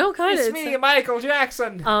Havenhurst. No, kind of. It's me, Michael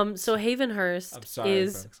Jackson. So Havenhurst I'm sorry,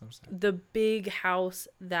 is folks. I'm sorry. the big house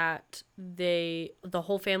that the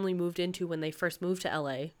whole family moved into when they first moved to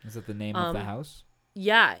LA. Is it the name of the house?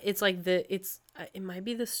 Yeah, it's like it might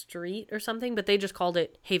be the street or something, but they just called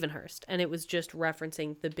it Havenhurst, and it was just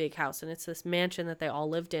referencing the big house, and it's this mansion that they all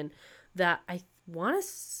lived in that I want to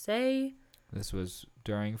say. This was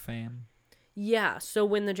during fame? Yeah, so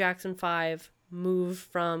when the Jackson 5 moved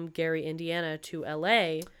from Gary, Indiana to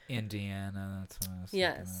LA. Indiana, that's what I was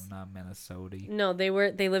Yes. thinking of, not Minnesota. No, they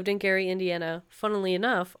lived in Gary, Indiana, funnily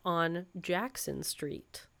enough, on Jackson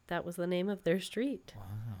Street. That was the name of their street. Wow.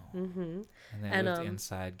 Mm-hmm. And they And, lived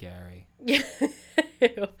inside Gary. Yeah.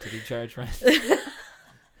 Did he charge rent?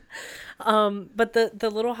 But the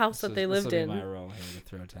little house that they lived in. This will be my role here to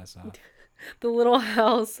throw Tess off. The little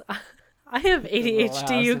house. I have little ADHD.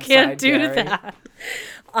 house You can't inside do Gary. that.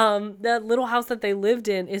 That little house that they lived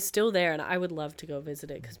in is still there, and I would love to go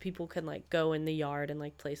visit it because people can like go in the yard and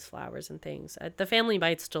like place flowers and things. The family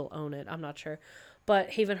might still own it. I'm not sure,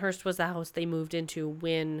 but Havenhurst was the house they moved into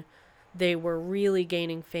when they were really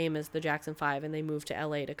gaining fame as the Jackson 5, and they moved to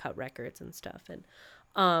LA to cut records and stuff.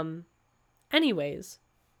 And anyways,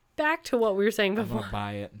 back to what we were saying I'm before. gonna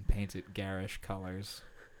buy it and paint it garish colors.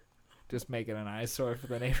 Just make it an eyesore for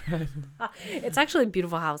the neighborhood. It's actually a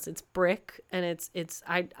beautiful house. It's brick, and it's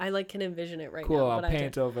I like can envision it right Cool, now. I'll but I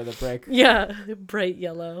paint don't. over the brick. Yeah, bright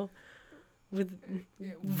yellow with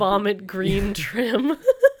vomit green trim.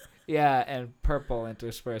 Yeah, and purple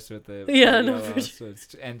interspersed with the Yeah, the no, yellow, for so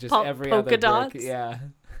it's, and just Pop- every polka other dots? brick. Yeah.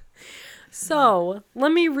 So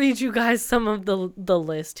let me read you guys some of the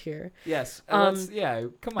list here. Yes. Um,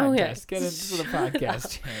 Come on, okay. Tess. Get into the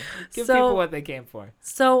podcast here. Give So- people what they came for.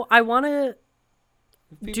 So I want to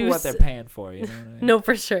Give people do what they're s- paying for. You know what I mean? no,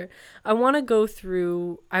 for sure. I want to go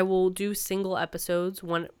through. I will do single episodes,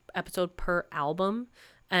 one episode per album,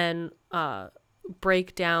 and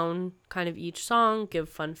break down kind of each song, give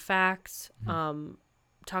fun facts,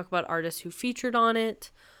 talk about artists who featured on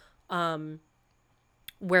it,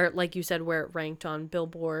 where, like you said, where it ranked on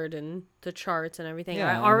Billboard and the charts and everything.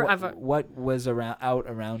 Yeah, what was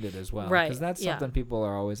around it as well. Right, Because that's yeah. something people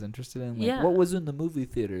are always interested in. Like, Yeah. what was in the movie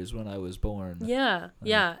theaters when I was born? Yeah.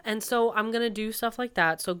 And so I'm going to do stuff like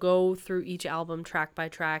that. So go through each album track by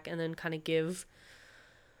track and then kind of give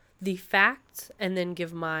the facts and then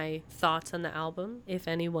give my thoughts on the album if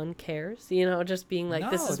anyone cares, just being like,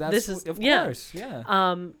 No, this is of yeah. course,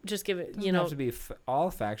 yeah. Just give it, Doesn't have to be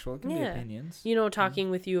all factual. It can be Yeah. opinions.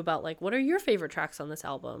 Talking with you about like, what are your favorite tracks on this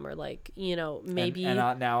album? Or like, maybe.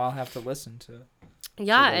 And now I'll have to listen to.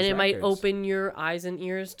 Yeah, those and it might records. open your eyes and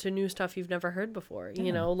ears to new stuff you've never heard before.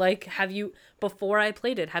 Yeah. Like, before I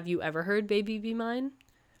played it, have you ever heard Baby Be Mine?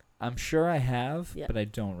 I'm sure I have, Yeah. but I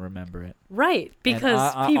don't remember it. Right, And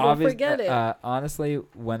because people forget it. Honestly,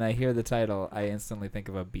 when I hear the title, I instantly think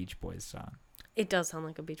of a Beach Boys song. It does sound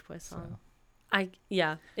like a Beach Boys song. So.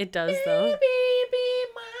 It does though. Baby, be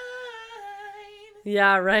mine.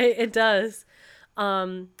 Yeah, right. It does.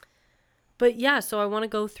 But yeah, so I want to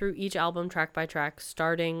go through each album track by track,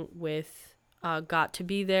 starting with Got to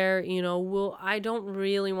Be There. I don't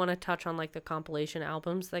really want to touch on like the compilation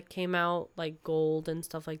albums that came out, like Gold and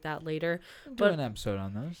stuff like that later. Do an episode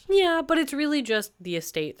on those. Yeah, but it's really just the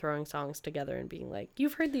estate throwing songs together and being like,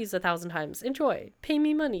 you've heard these 1,000 times. Enjoy. Pay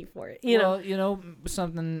me money for it.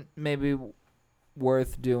 Something maybe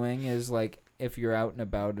worth doing is like if you're out and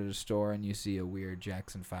about at a store and you see a weird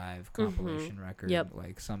Jackson 5 compilation record, Yep.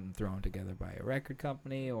 like something thrown together by a record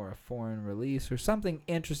company or a foreign release or something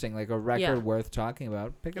interesting, like a record worth talking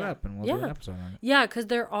about, pick it up and we'll do an episode on it. Yeah, because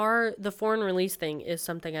the foreign release thing is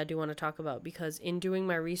something I do want to talk about, because in doing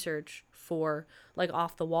my research for like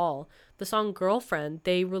Off the Wall, the song Girlfriend,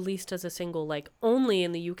 they released as a single like only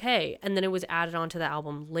in the UK, and then it was added onto the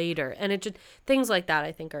album later, and it just, things like that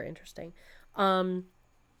I think are interesting.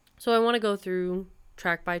 So I want to go through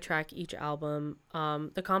track by track each album.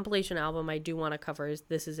 The compilation album I do want to cover is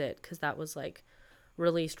This Is It, because that was like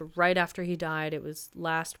released right after he died. It was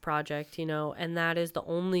last project, and that is the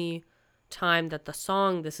only time that the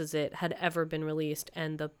song This Is It had ever been released.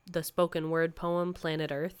 And the spoken word poem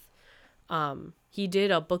Planet Earth, he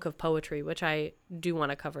did a book of poetry, which I do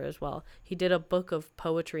want to cover as well. He did a book of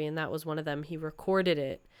poetry, and that was one of them. He recorded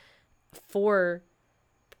it for,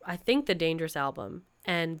 I think, the Dangerous album,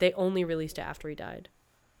 and they only released it after he died.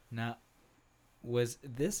 Now, was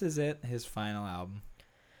This Is It his final album?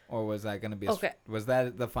 Or was that going to be was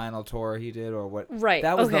that the final tour he did, or what? Right.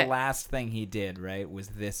 That was the last thing he did, right? Was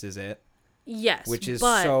This Is It? Yes. Which is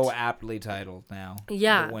so aptly titled now.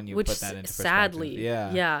 Yeah. When you which put that into perspective. sadly.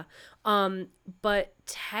 Yeah. Yeah. But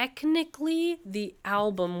technically the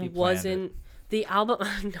album wasn't the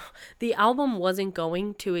album wasn't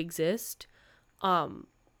going to exist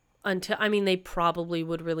until, they probably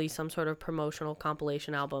would release some sort of promotional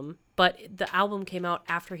compilation album, but the album came out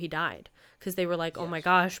after he died, because they were like, oh my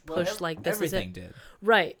gosh, push, like, This Is It. Everything did.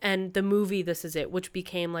 Right. And the movie This Is It, which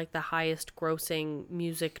became like the highest grossing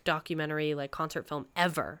music documentary, like concert film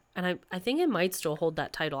ever. And I think it might still hold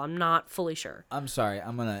that title. I'm not fully sure. I'm sorry.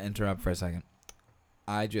 I'm going to interrupt for a second.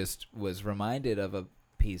 I just was reminded of a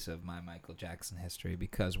piece of my Michael Jackson history,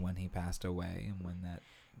 because when he passed away and when that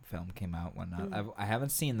film came out, I haven't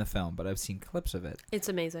seen the film, but I've seen clips of it. It's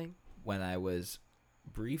amazing. When I was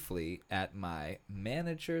briefly at my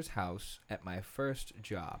manager's house at my first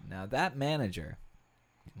job. Now that manager,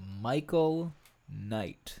 Michael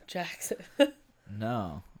Knight. Jackson.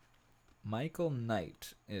 No. Michael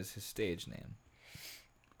Knight is his stage name.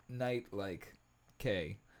 Knight like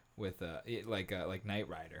K with like Knight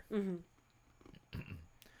Rider. Mm-hmm.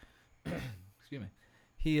 Excuse me.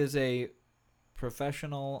 He is a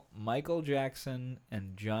professional Michael Jackson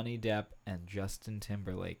and Johnny Depp and Justin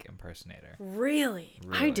Timberlake impersonator. Really?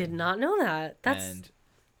 I did not know that. That's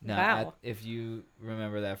now, wow. If you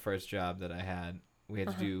remember that first job that I had, we had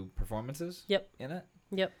to do performances in it.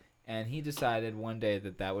 Yep. And he decided one day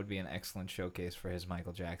that would be an excellent showcase for his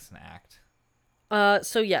Michael Jackson act.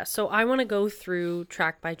 So I want to go through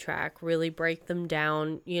track by track, really break them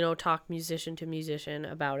down, talk musician to musician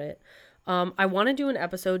about it. I want to do an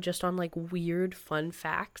episode just on like weird fun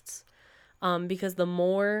facts, because the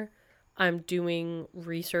more I'm doing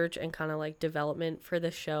research and kind of like development for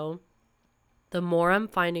the show, the more I'm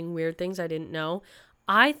finding weird things I didn't know.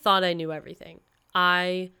 I thought I knew everything.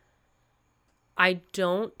 I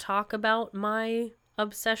don't talk about my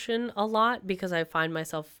obsession a lot because I find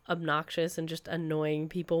myself obnoxious and just annoying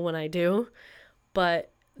people when I do.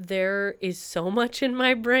 But there is so much in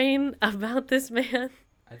my brain about this man.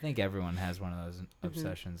 I think everyone has one of those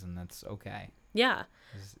obsessions, and that's okay. Yeah.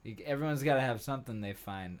 Everyone's got to have something they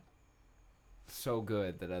find so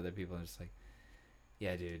good that other people are just like,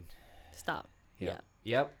 yeah, dude. Stop. Yep.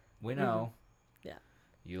 Yep. We know. Yeah.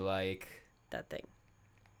 You like That thing.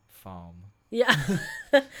 foam. Yeah.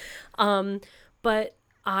 But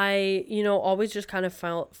I, always just kind of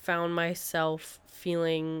found myself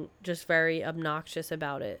feeling just very obnoxious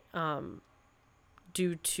about it,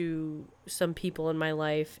 due to some people in my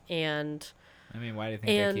life. And I mean, why do you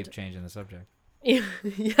think I keep changing the subject? yeah.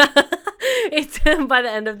 It's by the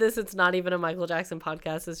end of this, it's not even a Michael Jackson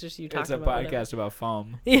podcast. It's just you talking about It's a podcast about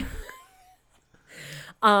foam. Yeah.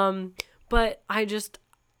 But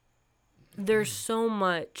there's so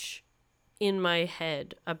much in my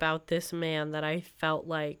head about this man that I felt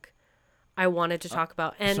like I wanted to talk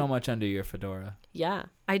about. And so much under your fedora. Yeah,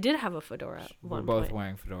 I did have a fedora at one We're both point.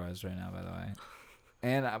 wearing fedoras right now, by the way.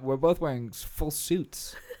 And we're both wearing full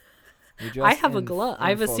suits. I have a glove. I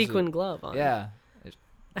have a sequin glove on. Yeah.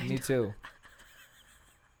 Me too.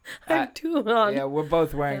 I have two on. Yeah, we're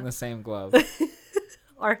both wearing the same glove.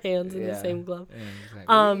 Our hands in the same glove. Yeah,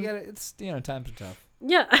 exactly. It's times are tough.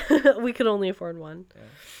 Yeah, we could only afford one. Yeah.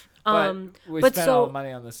 But we spent all the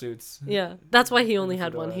money on the suits. Yeah, that's why he only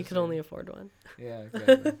had one. He could only afford one. Yeah,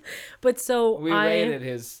 exactly. But so we raided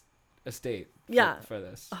his estate. For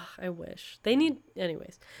this. Oh, I wish they need.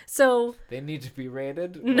 Anyways, so they need to be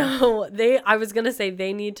raided. No, I was gonna say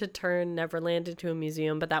they need to turn Neverland into a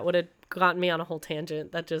museum, but that would have gotten me on a whole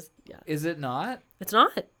tangent. That just Is it not? It's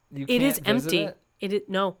not. You it is empty. It?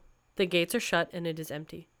 No, the gates are shut and it is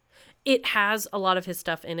empty. It has a lot of his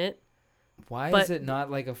stuff in it. Why is it not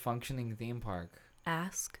like a functioning theme park?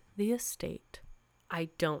 Ask the estate. I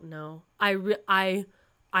don't know.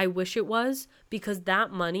 I wish it was, because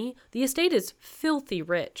that money, the estate is filthy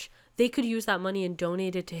rich. They could use that money and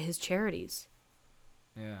donate it to his charities.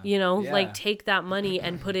 Yeah. Like take that money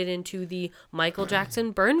and put it into the Michael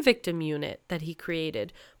Jackson burn victim unit that he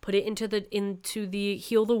created. Put it into the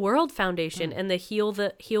Heal the World Foundation and the Heal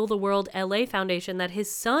the World LA Foundation that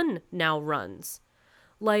his son now runs.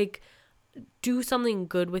 Like, do something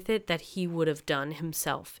good with it that he would have done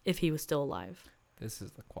himself if he was still alive. This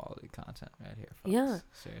is the quality content right here, folks. Yeah.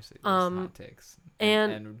 Seriously. Hot takes.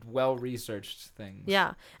 And well-researched things.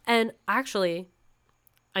 Yeah. And actually,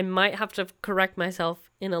 I might have to correct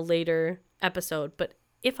myself in a later episode, but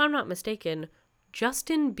if I'm not mistaken,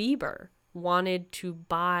 Justin Bieber wanted to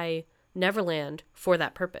buy Neverland for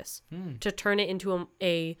that purpose. To turn it into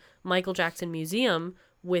a Michael Jackson museum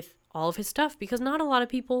with all of his stuff, because not a lot of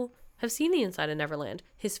people have seen the inside of Neverland.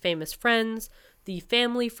 His famous friends, the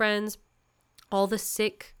family friends, all the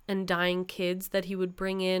sick and dying kids that he would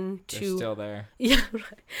bring in to... They're still there. Yeah, right.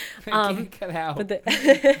 They can't get out. But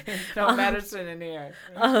no medicine in here.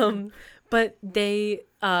 But they,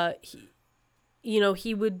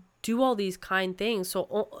 he would do all these kind things,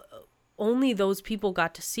 so only those people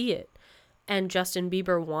got to see it. And Justin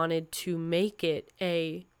Bieber wanted to make it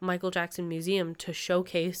a Michael Jackson museum to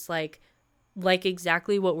showcase like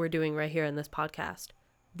exactly what we're doing right here in this podcast.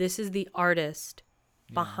 This is the artist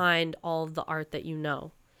behind all of the art that you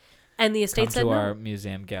know. And the estate said no. Come to our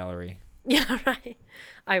museum gallery. Yeah, right.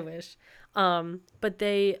 I wish. But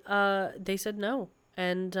they said no.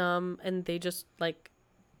 And they just like...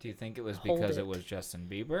 Do you think it was because it was Justin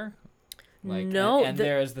Bieber? No. And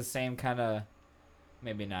there is the same kind of...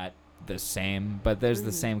 Maybe not the same, but there's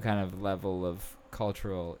the same kind of level of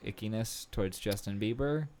cultural ickiness towards Justin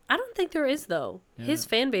Bieber. I don't think there is, though. Yeah. His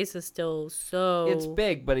fan base is still so... It's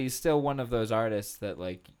big, but he's still one of those artists that,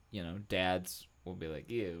 dads will be like,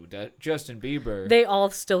 ew, Justin Bieber. They all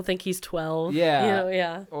still think he's 12. Yeah.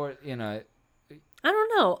 Yeah. Or, I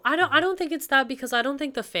don't know. I don't think it's that, because I don't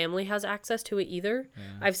think the family has access to it either. Yeah.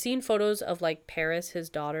 I've seen photos of Paris, his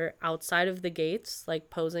daughter, outside of the gates,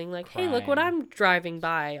 posing crying. Hey, look what I'm driving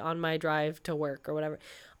by on my drive to work or whatever.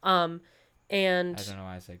 And I don't know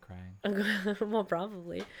why I said crying. Well,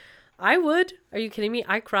 probably. I would. Are you kidding me?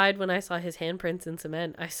 I cried when I saw his handprints in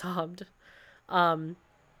cement. I sobbed.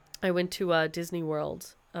 I went to Disney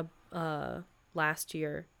World last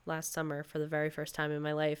summer for the very first time in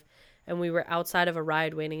my life. And we were outside of a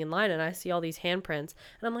ride waiting in line, and I see all these handprints.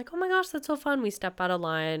 And I'm like, oh my gosh, that's so fun. We step out of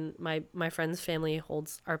line. My friend's family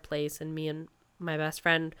holds our place, and me and my best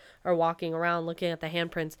friend are walking around looking at the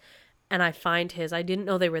handprints. And I find his. I didn't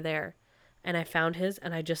know they were there. And I found his,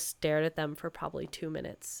 and I just stared at them for probably 2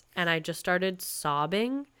 minutes. And I just started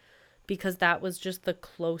sobbing, because that was just the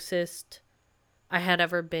closest I had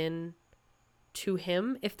ever been to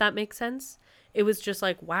him, if that makes sense. It was just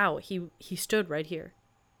like, wow, he stood right here.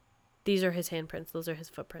 These are his handprints. Those are his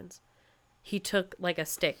footprints. He took a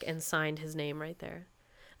stick and signed his name right there.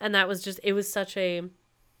 And that was just, it was such an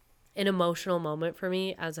emotional moment for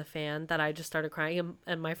me as a fan that I just started crying.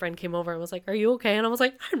 And my friend came over and was like, "Are you okay?" And I was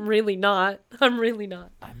like, I'm really not. I'm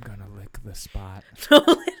gonna lick the spot.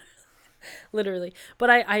 Literally. But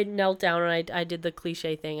I knelt down and I did the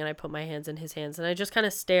cliche thing and I put my hands in his hands and I just kind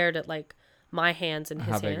of stared at like my hands in his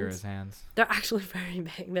hands. How big are his hands? They're actually very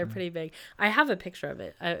big. They're pretty big. I have a picture of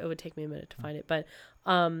it. It would take me a minute to find it. But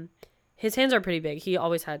his hands are pretty big. He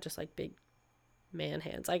always had just like big man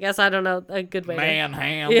hands. I guess, I don't know, a good way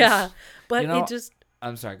hands. Yeah. But You know, it just,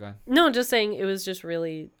 I'm sorry, go ahead. no, just saying it was just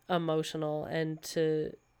really emotional. And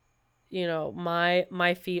to, you know,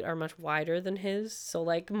 my feet are much wider than his. So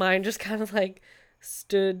like mine just kind of like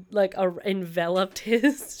stood like enveloped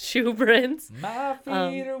his shoe prints. My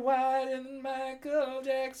feet are wider than Michael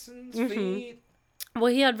Jackson's feet.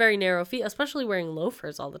 Well, he had very narrow feet, especially wearing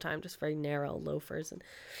loafers all the time, just very narrow loafers. And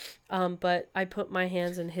but I put my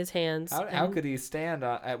hands in his hands. How could he stand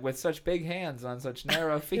with such big hands on such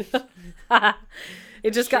narrow feet?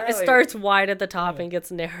 It starts wide at the top and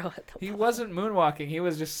gets narrow at the bottom. He wasn't moonwalking. He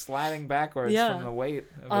was just sliding backwards from the weight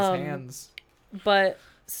of his hands. But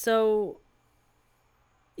so,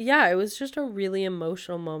 yeah, it was just a really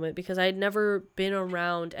emotional moment because I'd never been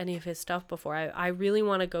around any of his stuff before. I really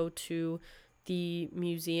want to go to the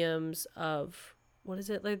museums of, what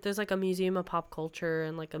is it, like there's like a museum of pop culture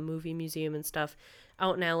and like a movie museum and stuff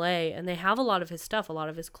out in LA, and they have a lot of his stuff, a lot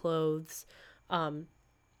of his clothes,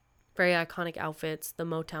 very iconic outfits, the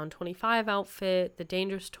Motown 25 outfit, the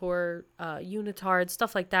Dangerous Tour unitard,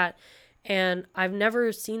 stuff like that. And I've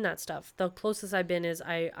never seen that stuff. The closest I've been is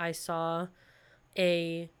I've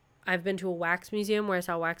been to a wax museum where I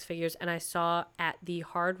saw wax figures, and I saw at the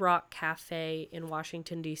Hard Rock Cafe in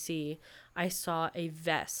Washington, D.C., I saw a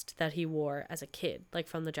vest that he wore as a kid, like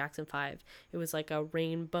from the Jackson 5. It was like a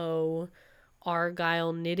rainbow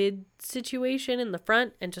argyle knitted situation in the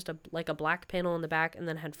front and just a black panel in the back, and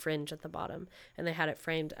then had fringe at the bottom, and they had it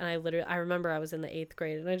framed. And I remember I was in the 8th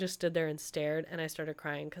grade and I just stood there and stared, and I started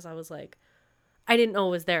crying because I was like, I didn't know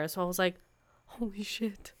it was there. So I was like, holy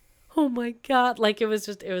shit. Oh my God. Like it was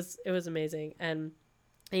amazing. And,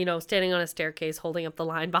 you know, standing on a staircase, holding up the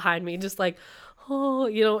line behind me, just like, oh,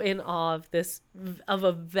 you know, in awe of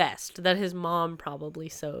a vest that his mom probably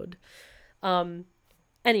sewed.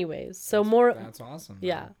 Anyways, so that's awesome.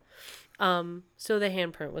 Yeah. So the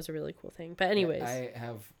handprint was a really cool thing. But anyways, I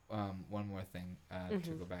have one more thing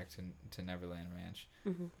to go back to Neverland Ranch.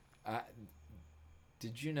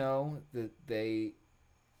 Did you know that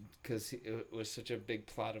because it was such a big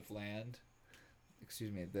plot of land,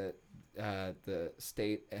 that the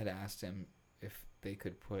state had asked him if they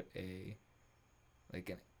could put an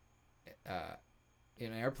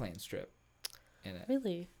airplane strip in it.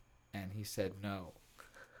 Really? And he said no.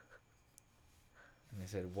 And they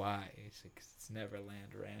said, why? He said, 'cause it's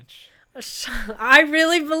Neverland Ranch. I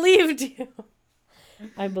really believed you.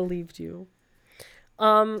 I believed you.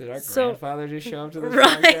 Did our grandfather just show up to this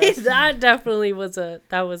right? podcast? That definitely was a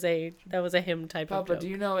him type of Papa, joke. do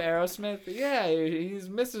you know Aerosmith? Yeah, he's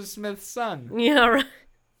Mrs. Smith's son. Yeah,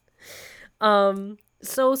 right.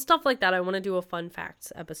 So stuff like that. I want to do a fun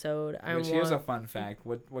facts episode. Here's a fun fact.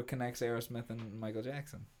 What connects Aerosmith and Michael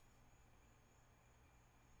Jackson?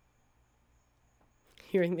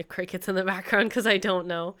 Hearing the crickets in the background because I don't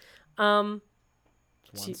know.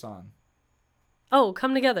 It's one song. Oh,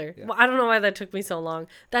 Come Together. Yeah. Well, I don't know why that took me so long.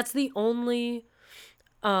 That's the only,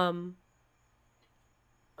 I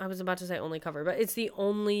was about to say only cover, but it's the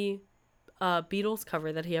only Beatles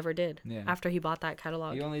cover that he ever did after he bought that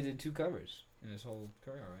catalog. He only did 2 covers in his whole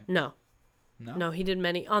career, right? No. No, he did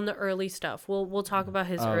many on the early stuff. We'll talk about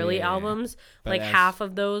his early albums. Yeah. Like half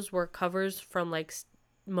of those were covers from like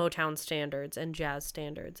Motown standards and jazz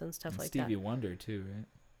standards and stuff like Stevie that. Wonder too, right?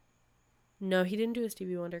 No, he didn't do a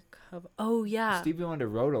Stevie Wonder cover. Oh, yeah. Stevie Wonder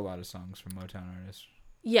wrote a lot of songs for Motown artists.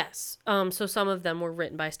 Yes. So some of them were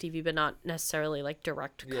written by Stevie, but not necessarily like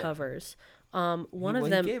direct covers. One of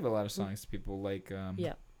them he gave a lot of songs to people like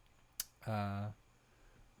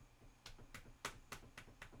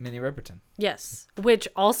Minnie Riperton. Yes, which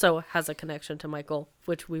also has a connection to Michael,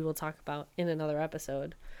 which we will talk about in another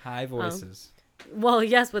episode. High Voices. Well,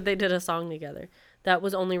 yes, but they did a song together. That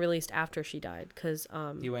was only released after she died because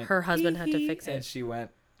her husband had to fix it. And she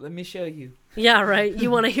went, let me show you. Yeah, right.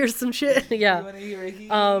 You want to hear some shit? Yeah. You want to hear a hee?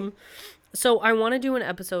 So I want to do an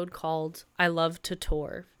episode called I Love to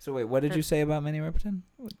Tour. So wait, what did you say about Minnie Riperton?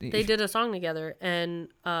 They did a song together, and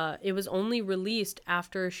it was only released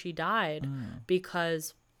after she died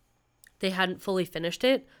because they hadn't fully finished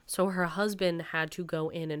it. So her husband had to go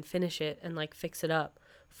in and finish it and like fix it up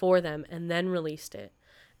for them and then released it.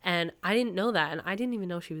 And I didn't know that, and I didn't even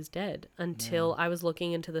know she was dead until I was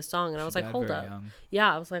looking into the song, and I was like, hold up.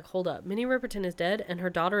 Yeah, I was like, hold up. Minnie Riperton is dead, and her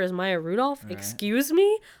daughter is Maya Rudolph? Right. Excuse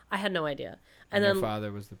me? I had no idea. And then her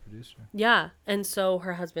father was the producer. Yeah, and so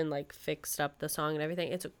her husband, like, fixed up the song and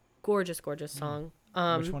everything. It's a gorgeous, gorgeous song.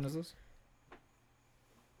 Which one is this?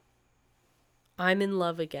 I'm in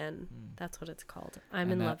Love Again. That's what it's called. I'm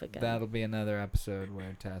in Love Again. That'll be another episode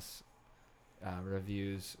where Tess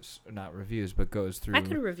not reviews, but goes through I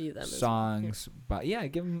could review them songs. But yeah,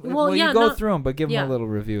 give them. Well, you go through them, but give them a little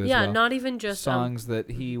review as well. Yeah, not even just songs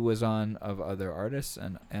that he was on of other artists,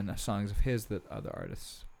 and songs of his that other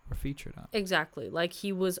artists were featured on. Exactly, like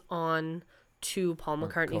he was on 2 Paul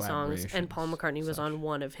McCartney songs, and Paul McCartney was on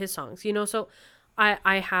one of his songs. You know, so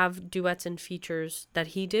I have duets and features that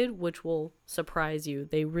he did, which will surprise you.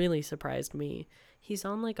 They really surprised me. He's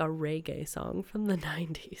on like a reggae song from the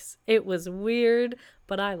 90s. It was weird,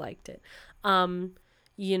 but I liked it.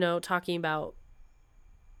 You know, talking about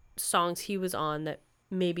songs he was on that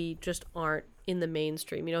maybe just aren't in the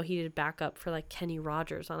mainstream. You know, he did backup for like Kenny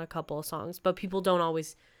Rogers on a couple of songs, but people don't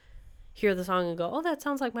always hear the song and go, oh, that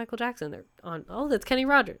sounds like Michael Jackson. They're on, oh, that's Kenny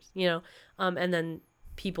Rogers, you know? And then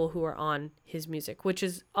people who are on his music, which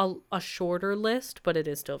is a shorter list, but it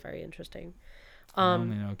is still very interesting. I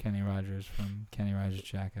only know Kenny Rogers from Kenny Rogers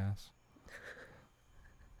Jackass.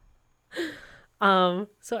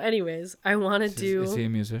 So anyways, I want to do... Is he a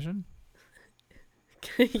musician?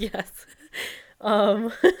 Yes.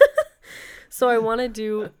 So I want to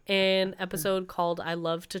do an episode called I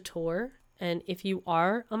Love to Tour. And if you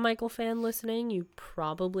are a Michael fan listening, you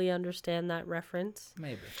probably understand that reference.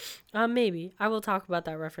 Maybe. Maybe. I will talk about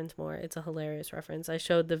that reference more. It's a hilarious reference. I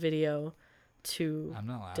showed the video to I'm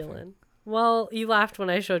not laughing. Dylan. Well, you laughed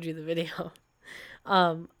when I showed you the video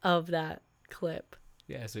of that clip.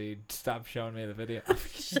 Yeah, so you stopped showing me the video.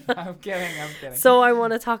 I'm kidding. So I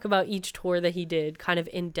want to talk about each tour that he did kind of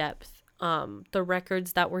in depth. The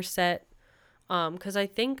records that were set. Because I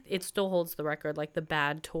think it still holds the record. Like the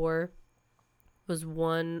Bad Tour was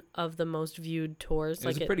one of the most viewed tours. It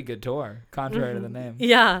was a pretty good tour, contrary to the name.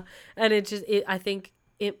 Yeah. And I think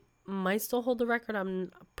it might still hold the record.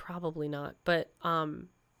 I'm probably not. But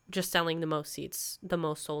just selling the most seats, the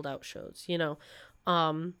most sold out shows, you know.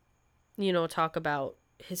 Talk about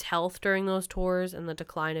his health during those tours and the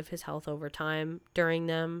decline of his health over time during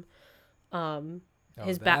them.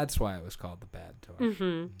 That's why it was called the Bad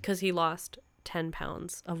Tour. Because he lost 10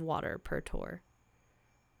 pounds of water per tour.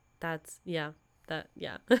 And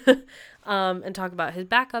talk about his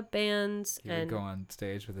backup bands. He and would go on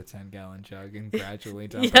stage with a 10-gallon jug and gradually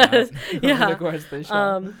dump it out over the course of the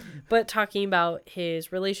show. But talking about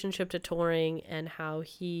his relationship to touring and how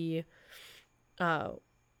he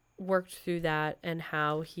worked through that and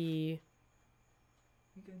how he...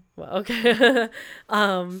 Well, okay.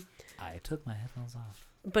 I took my headphones off.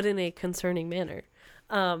 But in a concerning manner.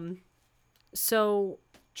 So...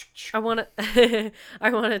 I want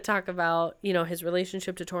to talk about, his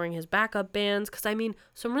relationship to touring his backup bands. Because,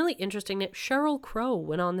 some really interesting... Sheryl Crow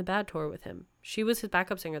went on the Bad Tour with him. She was his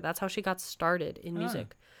backup singer. That's how she got started in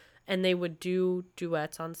music. And they would do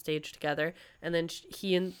duets on stage together. And then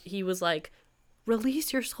he was like,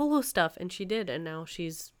 release your solo stuff. And she did. And now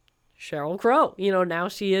she's Sheryl Crow. Now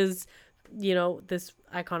she is, this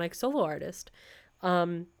iconic solo artist.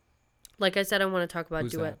 Like I said, I want to talk about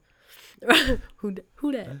duet. Who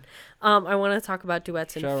did? I want to talk about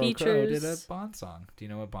duets and Sheryl features. Crow did a Bond song. Do you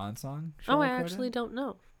know what Bond song Sheryl I Crow actually did? don't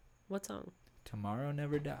know. What song? Tomorrow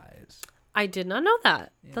Never Dies. I did not know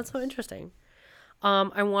that. Yes. That's so interesting.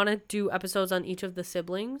 I want to do episodes on each of the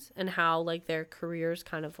siblings and how their careers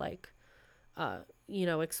kind of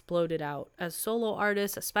exploded out as solo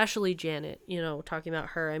artists, especially Janet, talking about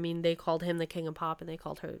her. They called him the king of pop and they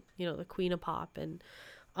called her, the queen of pop, and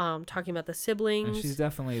talking about the siblings. And she's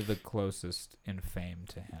definitely the closest in fame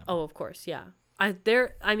to him. Oh, of course. Yeah.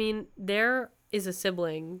 There is a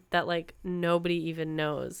sibling that nobody even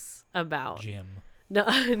knows about. Jim.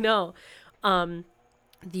 No.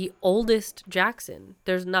 The oldest Jackson.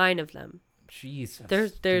 There's 9 of them. Jesus.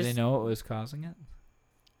 There's Do they know what was causing it?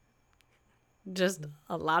 Just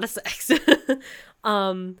a lot of sex.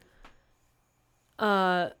 Her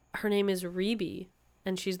name is Rebe,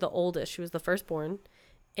 and she's the oldest. She was the firstborn.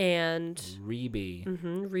 And Rebe.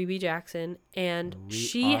 Rebe Jackson. And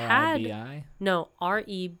she had... R-I-B-I? No,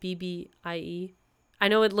 R-E-B-B-I-E. I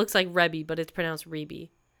know it looks like Rebbe, but it's pronounced Rebe.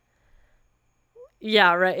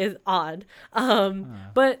 Yeah, right. It's odd.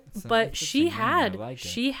 But she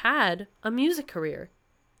had a music career,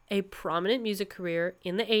 a prominent music career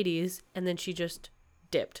in the 80s, and then she just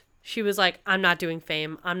dipped. She was like, I'm not doing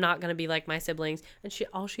fame. I'm not going to be like my siblings. And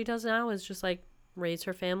all she does now is just raise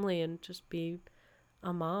her family and just be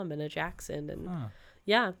a mom and a Jackson. And Huh.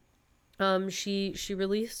 yeah, she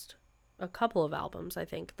released a couple of albums, I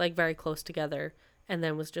think, like very close together, and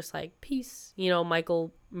then was just like, peace. You know,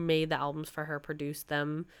 Michael made the albums for her, produced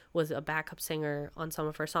them, was a backup singer on some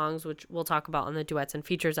of her songs, which we'll talk about on the duets and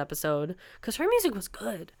features episode, because her music was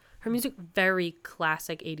good. Her music, very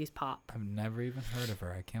classic 80s pop. I've never even heard of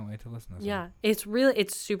her. I can't wait to listen to this. Yeah,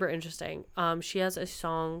 it's super interesting. She has a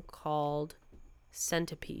song called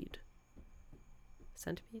Centipede.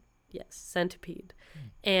 Centipede? Yes, Centipede.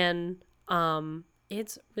 And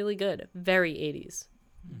it's really good. Very 80s.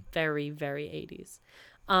 Very, very 80s.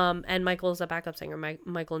 And Michael's a backup singer. Michael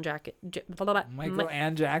and Michael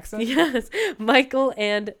and Jackson? Yes. Michael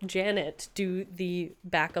and Janet do the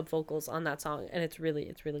backup vocals on that song, and it's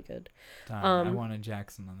really good. I wanted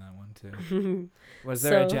Jackson on that one too. Was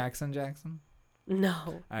there a Jackson? No.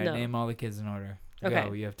 All right, no. Name all the kids in order. Okay.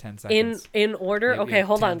 Go. You have 10 seconds. In order? You have Okay,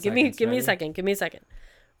 hold 10 on. Give me seconds. a second. Give me a second.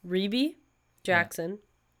 Reby Jackson,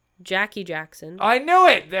 Jackie Jackson. I knew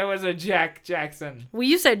it. There was a Jack Jackson. Well,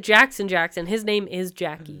 you said Jackson. His name is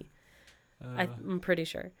Jackie. I'm pretty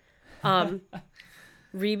sure.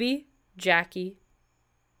 Reby, Jackie,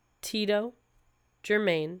 Tito,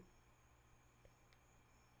 Jermaine.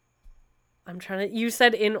 I'm trying to. You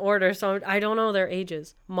said in order, so I don't know their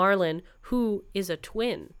ages. Marlon, who is a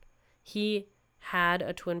twin. He had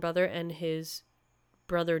a twin brother, and his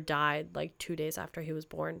brother died like 2 days after he was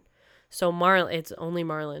born. So Marlon, it's only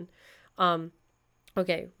Marlon.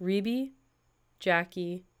 Okay, Reby,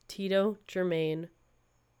 Jackie, Tito, Jermaine,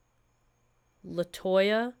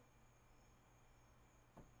 Latoya,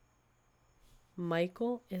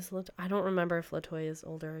 Michael is I don't remember if Latoya is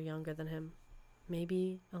older or younger than him.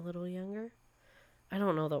 Maybe a little younger. I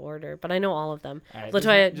don't know the order, but I know all of them. All right,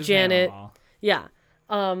 Latoya, just Janet. name them all. Yeah.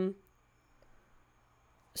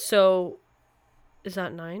 So is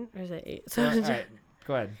that 9 or is that 8? So All right,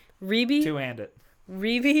 go ahead. Reby, Two-hand it.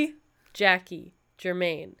 Reby, Jackie,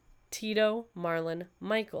 Jermaine, Tito, Marlon,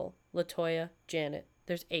 Michael, Latoya, Janet.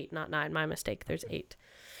 There's 8, not 9. My mistake. There's 8.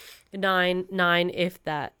 9 if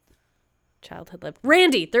that child had lived.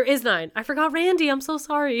 Randy, there is 9. I forgot Randy. I'm so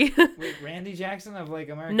sorry. Wait, Randy Jackson of like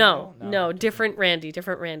American No, Idol? different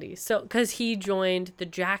Randy. So, because he joined the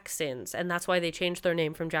Jacksons, and that's why they changed their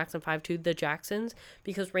name from Jackson 5 to the Jacksons,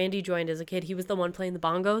 because Randy joined as a kid. He was the one playing the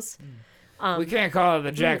bongos. We can't call it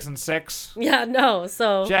the Jackson 6. Yeah, no,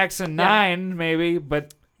 so. Jackson 9, maybe,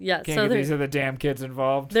 but Yeah, can't so get these other damn kids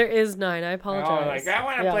involved. there is 9. I Oh, apologize. like, I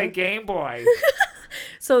want to play Game Boy.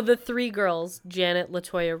 So the 3 girls, Janet,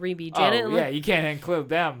 Latoya, Reby. Janet and you can't include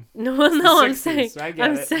them. No, the I'm 60s, saying. I get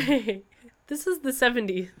I'm it. saying. This is the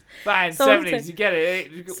 70s. Fine, So I'm 70s, saying- you get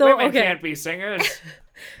it. So, Women okay. can't be singers.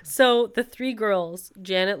 So the 3 girls,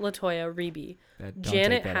 Janet, Latoya, Reby. Don't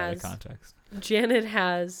Janet take that out of has- context. Janet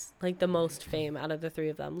has like the most fame out of the 3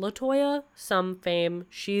 of them. Latoya, some fame.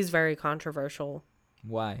 She's very controversial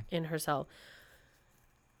Why? in herself.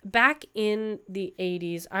 Back in the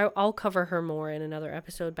 80s, I'll cover her more in another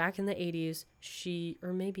episode. Back in the 80s,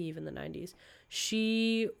 or maybe even the 90s,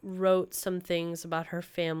 she wrote some things about her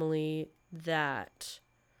family that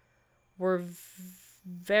were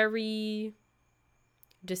very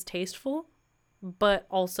distasteful, but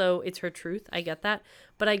also it's her truth. I get that.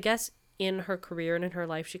 But I guess in her career and in her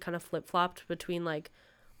life, she kind of flip-flopped between like,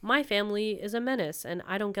 my family is a menace and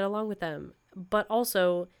I don't get along with them, but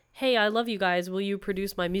also, hey, I love you guys. Will you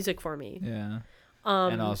produce my music for me? Yeah.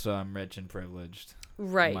 And also, I'm rich and privileged.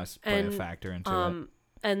 Right. Must play a factor into it.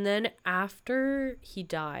 And then after he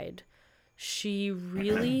died, she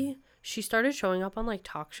started showing up on like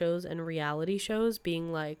talk shows and reality shows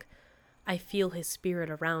being like, I feel his spirit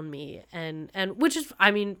around me. And which is,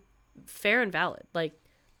 I mean, fair and valid. Like,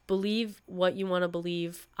 believe what you want to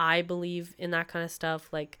believe. I believe in that kind of stuff,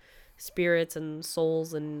 like spirits and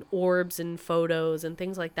souls and orbs and photos and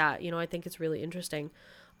things like that. You know, I think it's really interesting.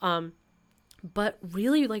 But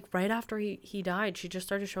really, like right after he died, she just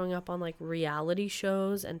started showing up on like reality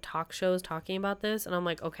shows and talk shows talking about this. And I'm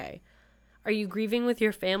like, okay, are you grieving with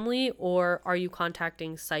your family or are you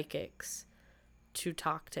contacting psychics to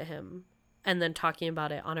talk to him and then talking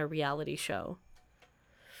about it on a reality show?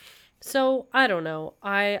 So I don't know.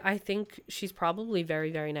 I think she's probably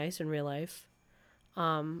very, very nice in real life.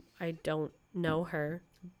 I don't know her,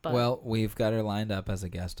 but Well, we've got her lined up as a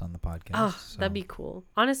guest on the podcast. oh, so- that'd be cool.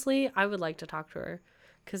 Honestly, I would like to talk to her,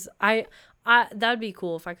 cause I that'd be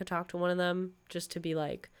cool if I could talk to one of them just to be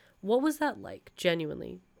like, what was that like,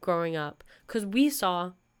 genuinely growing up? Cause we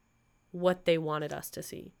saw what they wanted us to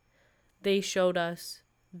see. They showed us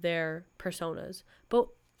their personas, but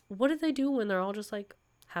what do they do when they're all just like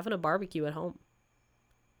having a barbecue at home?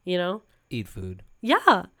 You know, Eat food.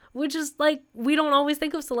 Yeah, which is like, we don't always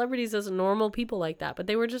think of celebrities as normal people like that, but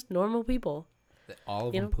they were just normal people. All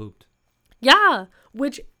of You them know? pooped. Yeah,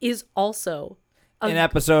 which is also An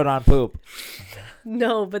episode on poop.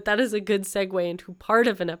 no, but that is a good segue into part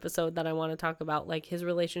of an episode that I want to talk about, like his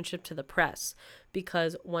relationship to the press,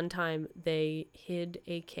 because one time they hid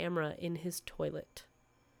a camera in his toilet.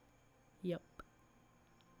 Yep.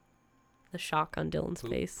 The shock on Dylan's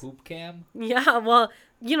face. Poop cam? Yeah, well,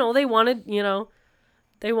 they wanted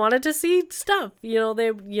to see stuff. He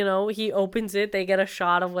opens it, they get a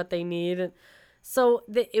shot of what they need. So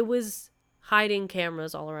it was hiding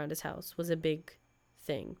cameras all around his house was a big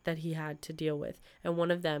thing that he had to deal with. And one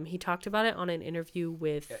of them, he talked about it on an interview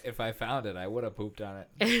with... If I found it, I would have pooped on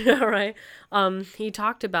it. All right. He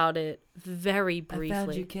talked about it very briefly. I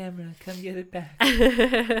found your camera. Come get it back.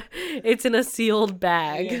 It's in a sealed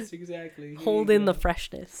bag. Yes, exactly. Hold in the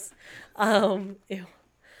freshness. Ew.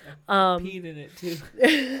 Peed in it too.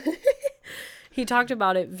 He talked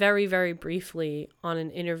about it very, very briefly on an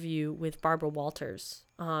interview with Barbara Walters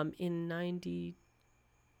in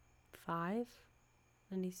 95,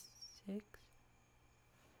 96.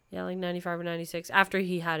 Yeah, like 95 or 96, after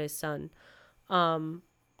he had his son,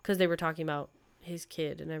 because they were talking about his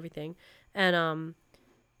kid and everything. And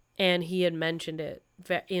he had mentioned it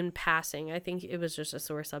in passing. I think it was just a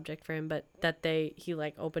sore subject for him, but that he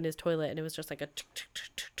like opened his toilet and it was just like a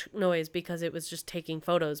noise because it was just taking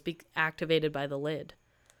photos activated by the lid.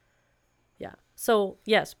 Yeah. So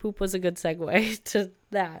yes, poop was a good segue to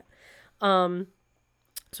that.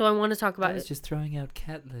 So I want to talk about... I was just throwing out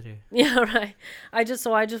cat litter. Yeah, right. I just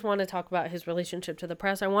want to talk about his relationship to the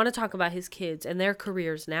press. I want to talk about his kids and their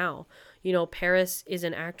careers now. Paris is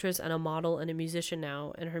an actress and a model and a musician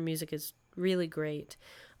now, and her music is really great.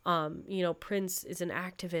 Prince is an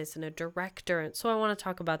activist and a director, and so I want to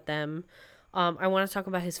talk about them. I want to talk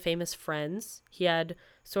about his famous friends. He had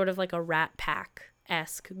sort of like a Rat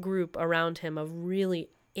Pack-esque group around him of really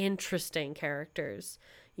interesting characters.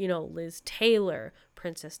 Liz Taylor,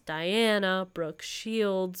 Princess Diana, Brooke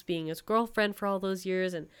Shields being his girlfriend for all those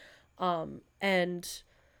years, and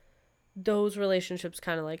those relationships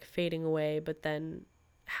kind of like fading away, but then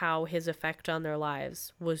how his effect on their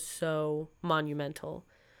lives was so monumental.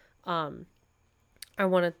 I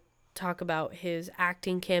want to talk about his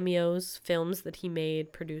acting cameos, films that he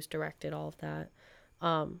made, produced, directed, all of that.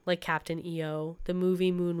 Like Captain EO, the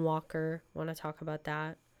movie Moonwalker, want to talk about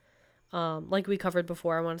that. Like we covered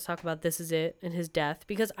before, I want to talk about This Is It and his death,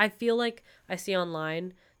 because I feel like I see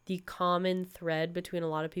online the common thread between a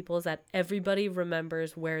lot of people is that everybody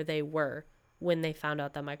remembers where they were when they found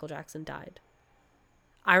out that Michael Jackson died.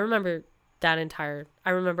 I remember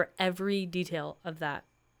every detail of that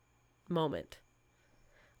moment.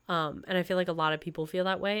 And I feel like a lot of people feel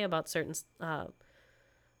that way about certain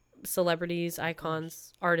celebrities,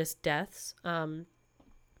 icons, artist deaths. And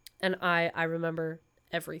I remember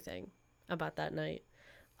everything about that night.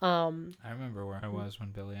 I remember where I was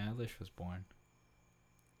when Billie Eilish was born.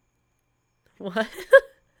 What?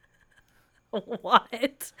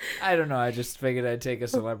 What? I don't know. I just figured I'd take a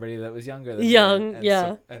celebrity that was younger than Young, me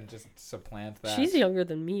yeah. And just supplant that. She's younger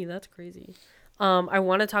than me. That's crazy. I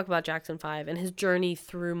want to talk about Jackson 5 and his journey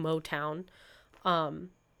through Motown,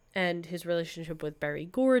 and his relationship with Berry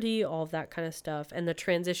Gordy, all of that kind of stuff, and the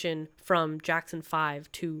transition from Jackson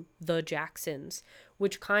 5 to the Jacksons,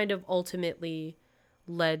 which kind of ultimately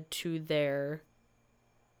led to their,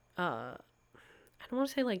 I don't want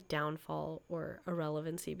to say like downfall or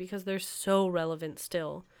irrelevancy, because they're so relevant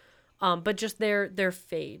still, but just their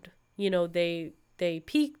fade. They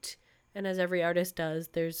peaked, and as every artist does,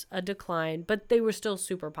 there's a decline, but they were still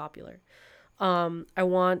super popular. I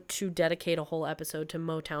want to dedicate a whole episode to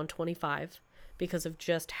Motown 25 because of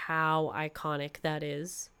just how iconic that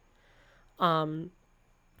is. I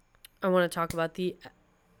want to talk about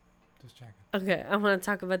I want to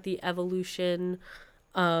talk about the evolution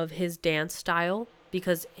of his dance style,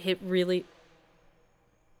 because it really...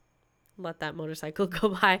 Let that motorcycle go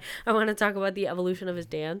by. I want to talk about the evolution of his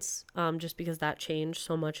dance, just because that changed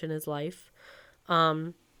so much in his life.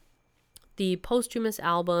 The posthumous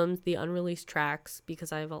albums, the unreleased tracks,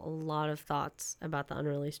 because I have a lot of thoughts about the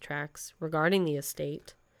unreleased tracks regarding the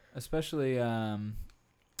estate. Especially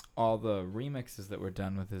all the remixes that were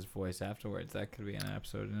done with his voice afterwards. That could be an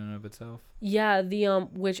episode in and of itself. Yeah,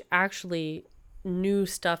 which actually new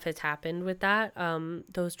stuff has happened with that.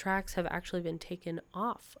 Those tracks have actually been taken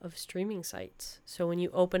off of streaming sites. So when you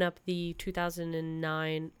open up the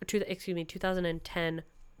 2010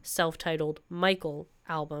 self-titled Michael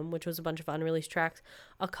album, which was a bunch of unreleased tracks,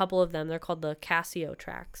 a couple of them, they're called the Casio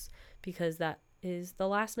tracks, because that is the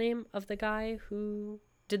last name of the guy who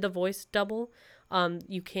did the voice double,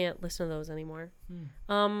 you can't listen to those anymore.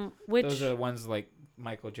 Which Those are the ones like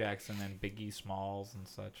Michael Jackson and Biggie Smalls and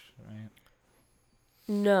such, right?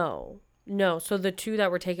 no. So the two that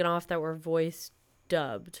were taken off that were voice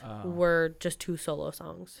dubbed were just 2 solo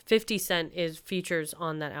songs. 50 Cent features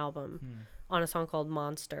on that album on a song called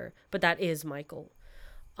Monster, but that is Michael.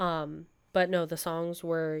 But no, the songs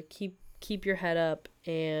were Keep Your Head Up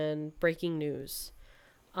and Breaking News.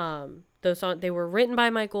 Those songs, they were written by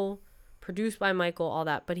Michael, produced by Michael, all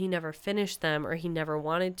that, but he never finished them, or he never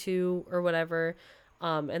wanted to, or whatever.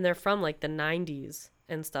 And they're from like the 90s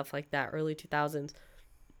and stuff like that, early 2000s.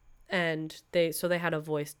 And they had a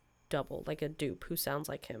voice double, like a dupe who sounds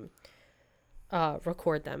like him,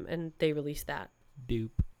 record them, and they released that.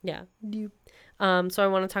 Dupe. Yeah, dupe. So I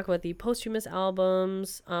want to talk about the posthumous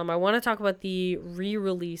albums. I want to talk about the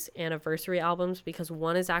re-release anniversary albums, because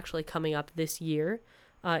one is actually coming up this year,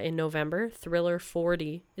 in November. Thriller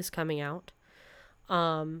 40 is coming out.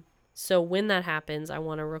 So when that happens, I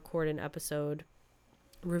want to record an episode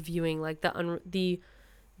reviewing like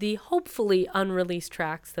the hopefully unreleased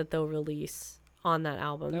tracks that they'll release on that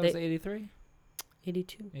album. That was 83?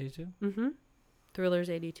 82. 82? Mm-hmm. Thriller's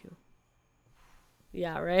 82.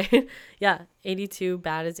 Yeah, right? Yeah, 82,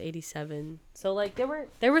 Bad is 87. So, like,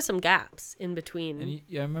 there were some gaps in between. And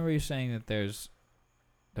I remember you saying that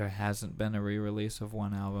there hasn't been a re-release of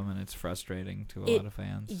one album, and it's frustrating to a lot of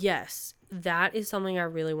fans. Yes, that is something I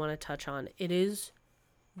really want to touch on. It is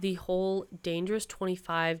the whole Dangerous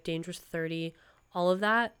 25, Dangerous 30, all of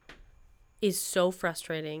that is so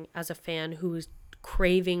frustrating as a fan who's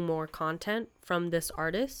craving more content from this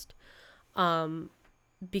artist,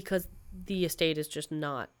 because the estate is just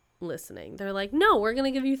not listening. They're like, no, we're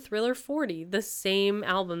going to give you Thriller 40, the same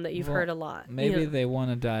album that you've heard a lot. Maybe they want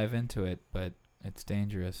to dive into it, but it's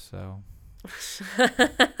dangerous, so.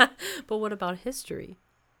 But what about history?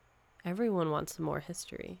 Everyone wants some more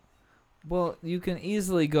history. Well, you can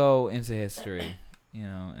easily go into history,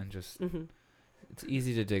 and just, it's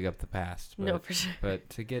easy to dig up the past. But, no, for sure. But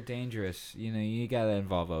to get dangerous, you got to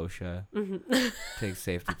involve OSHA, take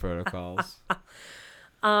safety protocols.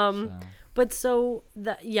 But so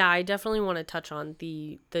I definitely want to touch on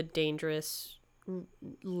the dangerous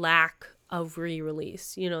lack of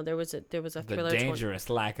re-release. There was a Thriller. The dangerous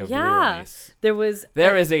lack of re-release.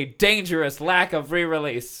 There is a dangerous lack of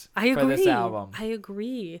re-release for this album. I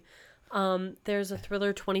agree. There's a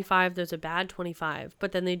Thriller 25, there's a Bad 25,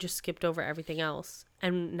 but then they just skipped over everything else,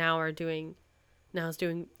 and now it's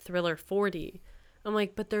doing Thriller 40. I'm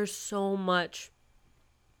like, but there's so much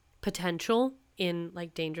potential in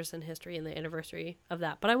like Dangerous in History and the anniversary of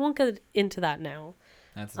that, but I won't get into that now.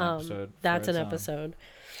 That's an episode. That's an episode.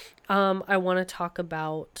 I want to talk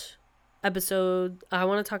about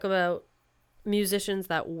musicians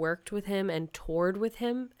that worked with him and toured with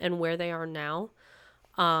him and where they are now.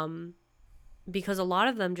 Because a lot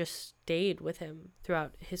of them just stayed with him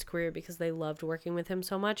throughout his career because they loved working with him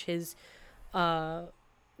so much. The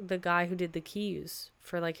guy who did the keys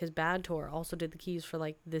for like his Bad tour also did the keys for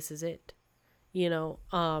like This Is It,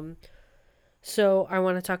 so I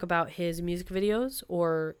want to talk about his music videos,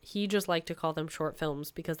 or he just liked to call them short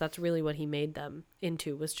films, because that's really what he made them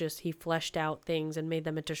into, was just he fleshed out things and made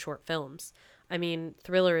them into short films. I mean,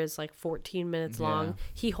 Thriller is like 14 minutes long.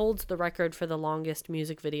 He holds the record for the longest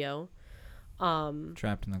music video.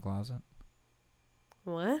 Trapped in the Closet.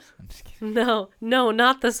 What? I'm just kidding. No,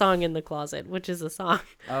 not the song In the Closet, which is a song.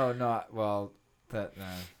 Oh, no. Well, that...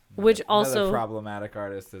 Which also... Another problematic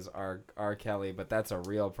artist is R. Kelly, but that's a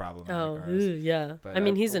real problematic artist. Yeah. But, I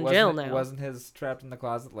mean, he's in jail now. Wasn't his Trapped in the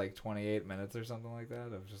Closet like 28 minutes or something like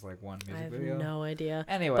that? Of just like one music video? I have no idea.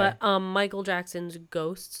 Anyway. But Michael Jackson's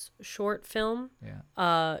Ghosts short film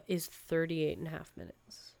is 38 and a half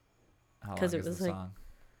minutes. How long is the song?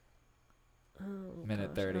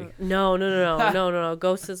 Minute 30. No.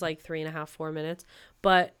 Ghosts is like 3.5, 4 minutes.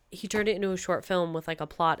 But he turned it into a short film with like a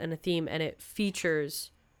plot and a theme, and it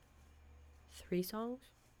features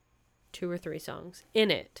 2 or 3 songs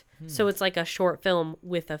in it. So it's like a short film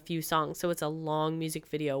with a few songs. So it's a long music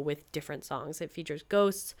video with different songs. It features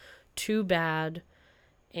Ghosts, Too Bad,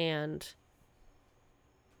 and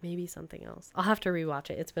maybe something else. I'll have to rewatch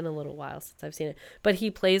it. It's been a little while since I've seen it. But he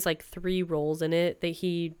plays like 3 roles in it. That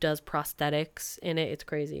he does prosthetics in it. It's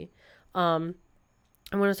crazy. I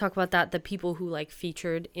want to talk about that. The people who like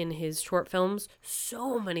featured in his short films.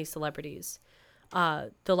 So many celebrities.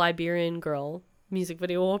 The Liberian Girl music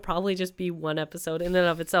video will probably just be one episode in and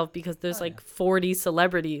of itself, because there's 40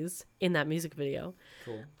 celebrities in that music video.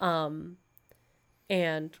 Cool.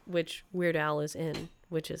 And which Weird Al is in,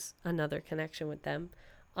 which is another connection with them.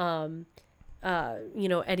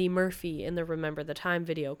 Eddie Murphy in the Remember the Time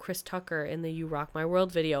video, Chris Tucker in the You Rock My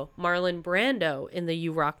World video, Marlon Brando in the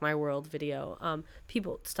You Rock My World video,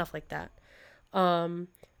 people, stuff like that.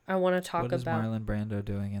 I want to talk What is about. Marlon Brando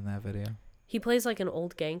doing in that video? He plays like an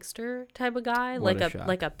old gangster type of guy, What like a shock.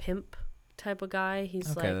 like a pimp type of guy.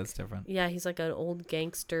 He's Okay, like, that's different. yeah, he's like an old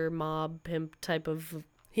gangster mob pimp type of.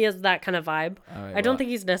 He has that kind of vibe. All right, I don't well, think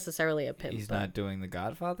he's necessarily a pimp. he's but not doing the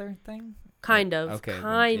Godfather thing. kind of. Okay, then,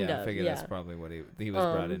 kind yeah, of. I figure yeah. that's probably what he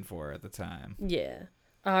was brought in for at the time. Yeah.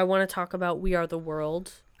 I want to talk about We Are the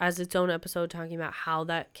World as its own episode, talking about how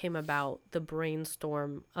that came about, the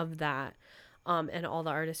brainstorm of that, and all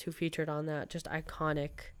the artists who featured on that, just iconic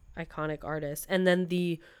artists. And then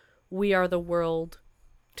the We Are the World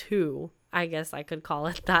 2, I guess I could call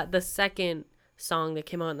it that, the second song that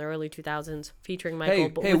came out in the early 2000s featuring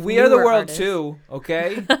Michael. Hey, with We Are the newer World artists. too,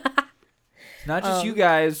 okay? Not just you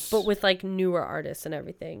guys. But with like newer artists and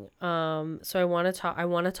everything. So I want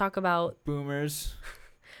to talk about. boomers.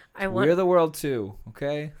 I We want. Are the World too,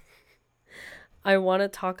 okay? I want to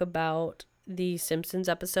talk about the Simpsons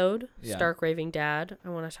episode, Yeah. Stark Raving Dad. I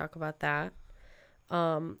want to talk about that.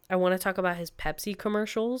 I want to talk about his Pepsi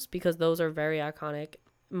commercials because those are very iconic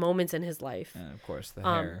moments in his life. And of course the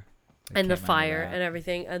hair. that And the came out of fire that. and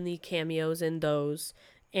everything and the cameos in those.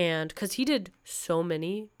 And because he did so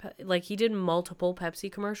many, he did multiple Pepsi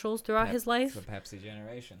commercials throughout his life. The Pepsi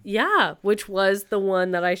generation. Yeah, which was the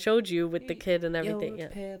one that I showed you with the kid and everything. Your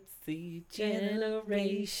Yeah. Pepsi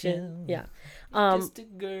Generation. Yeah. Just a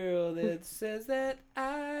girl that says that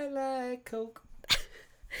I like Coke.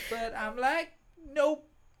 But I'm like, nope.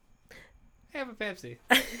 Have a Pepsi.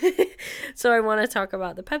 So I want to talk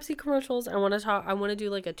about the Pepsi commercials. I want to do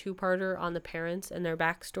like a two-parter on the parents and their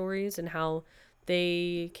backstories and how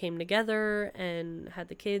they came together and had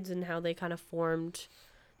the kids and how they kind of formed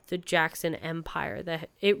the Jackson empire that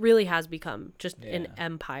it really has become just an Yeah.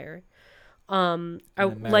 empire. An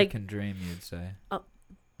American dream, you'd say.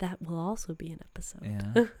 That will also be an episode.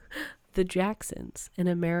 Yeah. The Jacksons, an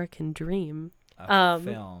American dream. A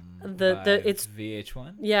film. It's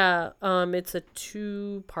VH1 Yeah, it's a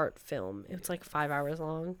 2-part film. It's like 5 hours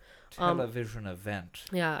long. television event.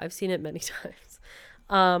 Yeah, I've seen it many times.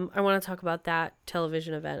 I want to talk about that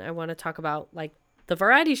television event. I want to talk about like the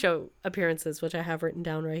variety show appearances, which I have written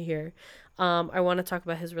down right here. I want to talk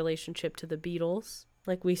about his relationship to the Beatles,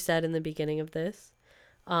 like we said in the beginning of this.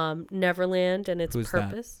 Neverland and its Who's that?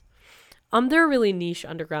 purpose. They're a really niche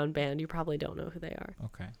underground band. You probably don't know who they are.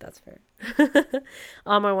 Okay. That's fair.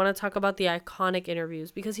 I want to talk about the iconic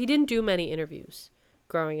interviews because he didn't do many interviews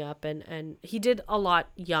growing up and he did a lot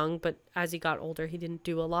young, but as he got older, he didn't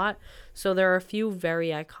do a lot. So there are a few very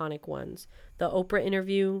iconic ones. The Oprah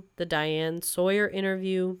interview, the Diane Sawyer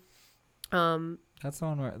interview. That's the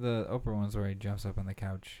one where the Oprah one's where he jumps up on the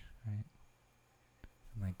couch, right?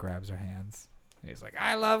 And like grabs her hands. And he's like,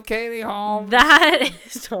 I love Katie Holmes. That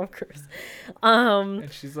is Tom Cruise.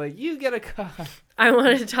 And she's like, you get a car. I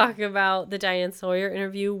want to talk about the Diane Sawyer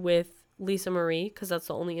interview with Lisa Marie because that's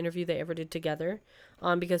the only interview they ever did together.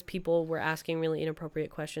 Because people were asking really inappropriate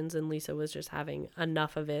questions and Lisa was just having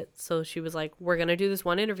enough of it. So she was like, we're going to do this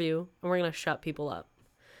one interview and we're going to shut people up.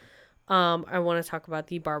 I want to talk about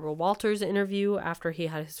the Barbara Walters interview after he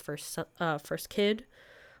had his first kid.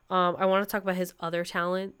 I want to talk about his other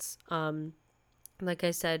talents. Like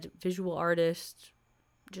I said, visual artist,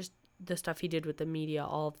 just the stuff he did with the media,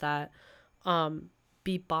 all of that.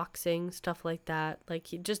 Beatboxing, stuff like that. Like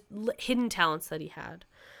he just hidden talents that he had.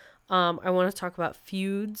 I want to talk about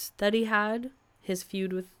feuds that he had. His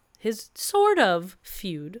feud with his sort of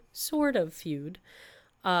feud.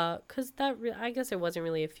 Because I guess it wasn't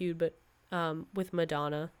really a feud, but with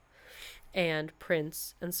Madonna and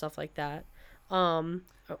Prince and stuff like that.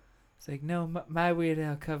 It's like, no, my Weird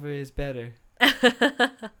Al cover is better.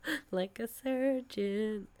 Like a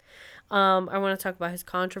surgeon. I want to talk about his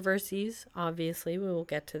controversies. Obviously, we will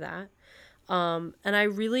get to that. And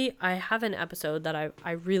I have an episode that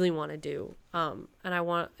I really want to do. And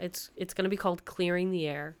it's going to be called Clearing the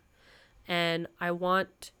Air. And I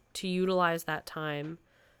want to utilize that time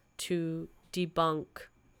to debunk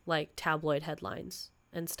like tabloid headlines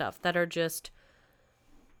and stuff that are just,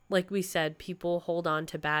 like we said, people hold on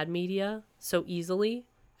to bad media so easily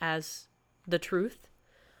as the truth.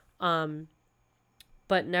 But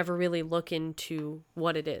never really look into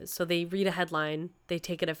what it is. So they read a headline, they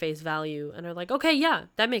take it at face value, and are like, okay, yeah,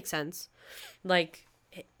 that makes sense. Like,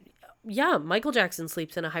 yeah, Michael Jackson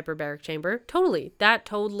sleeps in a hyperbaric chamber. Totally. That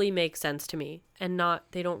totally makes sense to me. And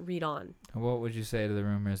they don't read on. What would you say to the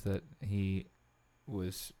rumors that he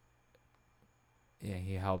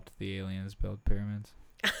helped the aliens build pyramids?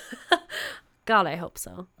 God, I hope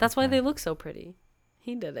so. That's why Okay. they look so pretty.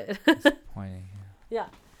 He did it. Pointing. Yeah.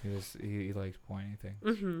 He liked pointing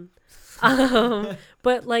things.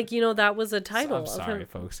 But like, you know, that was a title. I'm of sorry, him.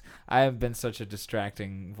 folks. I have been such a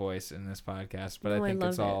distracting voice in this podcast, but No, I I think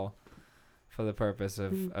it's love it. all for the purpose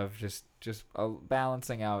of just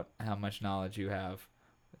balancing out how much knowledge you have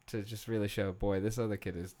to just really show, boy, this other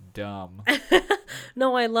kid is dumb.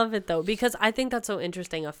 No, I love it though, because I think that's so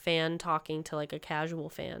interesting. A fan talking to like a casual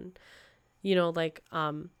fan, you know, like,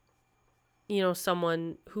 you know,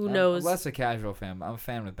 someone who knows. I'm less a casual fan. I'm a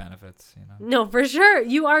fan with benefits, you know. No, for sure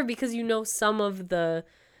you are, because you know some of the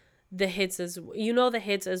hits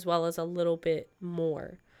as well as a little bit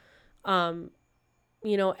more.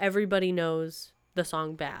 You know, everybody knows the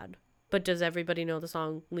song Bad, but does everybody know the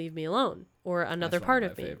song Leave Me Alone or Another That's Part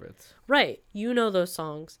one of my Me? favorites. Right. You know those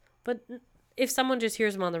songs, but if someone just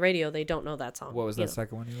hears them on the radio, they don't know that song. What was you that know.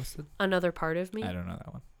 second one you listed? Another Part of Me? I don't know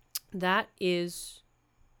that one. That is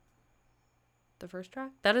the first track?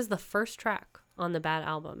 That is the first track on the Bad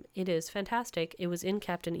album. It is fantastic. It was in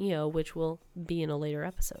Captain EO, which will be in a later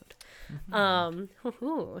episode. And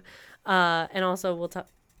also we'll talk.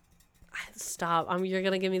 Stop. You're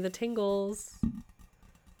going to give me the tingles.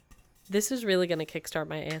 This is really going to kickstart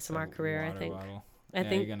my ASMR career, I think. I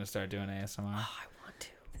think you're going to start doing ASMR. Oh, I want to.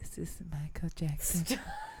 This is Michael Jackson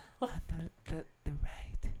on the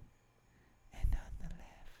right and on the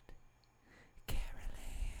left. Carol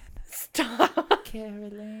Ann. Stop.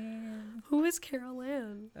 Carol Ann. Who is Carol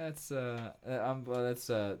Ann? That's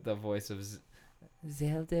the voice of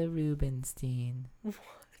Zelda Rubinstein. What?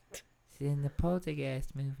 She's in the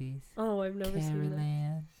Poltergeist movies. Oh, I've never seen Carol that.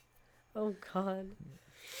 Ann. Oh, God.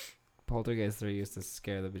 Poltergeist 3 used to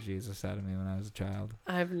scare the bejesus out of me when I was a child.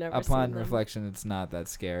 I've never seen Upon them. reflection, it's not that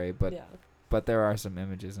scary, but Yeah. but there are some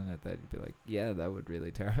images in it that you'd be like, yeah, that would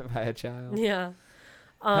really terrify a child. Yeah.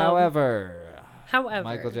 However, However.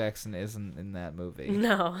 Michael Jackson isn't in that movie.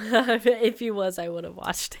 No. If he was, I would have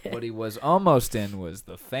watched it. What he was almost in was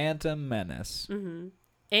The Phantom Menace. Mm-hmm.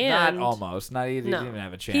 And Not almost. Not he No. didn't even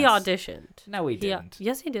have a chance. he auditioned. No, he didn't.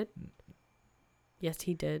 Yes, he did. Yes,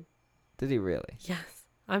 he did. Did he really? Yes.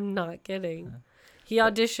 I'm not kidding. Huh. He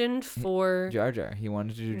auditioned for... Jar Jar. He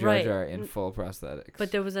wanted to do Jar Right. Jar in full prosthetics.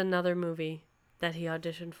 But there was another movie that he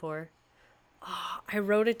auditioned for. Oh, I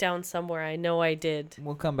wrote it down somewhere. I know I did.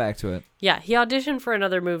 We'll come back to it. Yeah, he auditioned for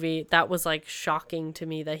another movie that was like shocking to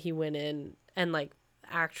me that he went in and like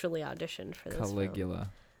actually auditioned for this film.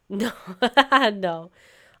 Caligula. No.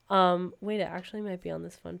 No. Wait, it actually might be on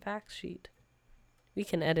this fun facts sheet. We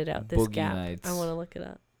can edit out this Boogie gap. Nights. I want to look it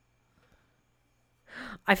up.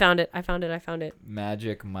 I found it.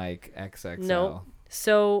 Magic Mike XXL. Nope.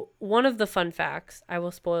 So one of the fun facts I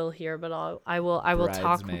will spoil here, but I will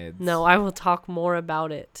talk. Bridesmaids. No, I will talk more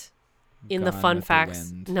about it in the Gone fun with the facts.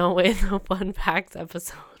 Wind. No, in the fun facts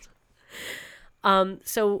episode.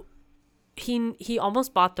 So he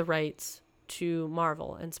almost bought the rights to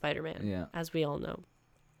Marvel and Spider-Man, Yeah. as we all know.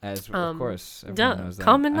 As of course, duh, everyone knows that.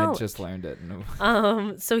 common I knowledge. just learned it.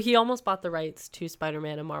 No. So he almost bought the rights to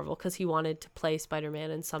Spider-Man and Marvel because he wanted to play Spider-Man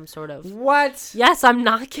in some sort of... What? Yes, I'm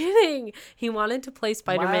not kidding. He wanted to play Miles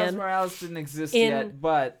Spider-Man. Morales didn't exist in- yet,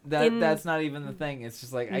 but in- that's not even the thing. It's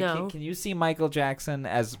just like, No. can you see Michael Jackson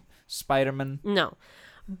as Spider-Man? No.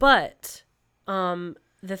 But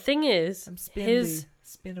the thing is,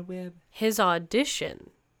 Spin a web. his audition,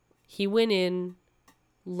 he went in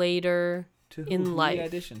later... To In who life.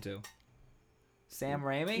 he auditioned to? Sam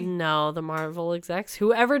Raimi? No, the Marvel execs.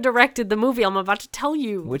 Whoever directed the movie, I'm about to tell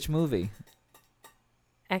you. Which movie?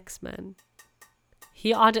 X-Men.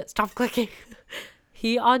 Stop clicking.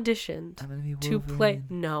 He auditioned I'm gonna be to play... Wolverine.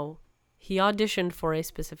 No. He auditioned for a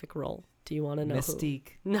specific role. Do you want to know who?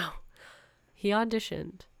 Mystique. No. He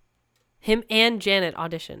auditioned. Him and Janet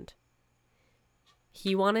auditioned.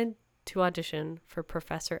 He wanted to audition for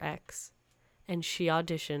Professor X, and she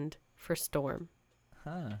auditioned for Storm.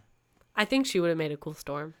 Huh. I think she would have made a cool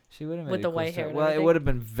Storm. She would have made With a the cool white story. hair and Well, it everything. would have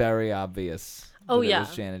been very obvious. Oh, that yeah. It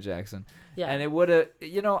was Janet Jackson. Yeah. And it would have,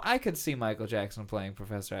 I could see Michael Jackson playing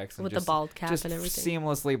Professor X and With just, the bald cap just and everything.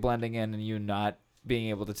 seamlessly blending in and you not being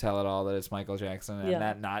able to tell at all that it's Michael Jackson and Yeah.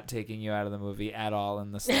 that not taking you out of the movie at all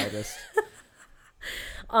in the slightest.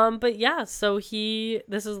 But yeah, so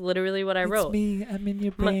this is literally what I wrote. It's me. I'm in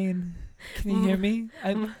your brain. Can you hear me?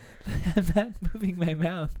 I'm not moving my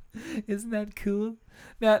mouth. Isn't that cool?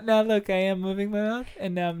 Now look, I am moving my mouth,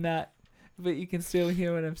 and now I'm not. But you can still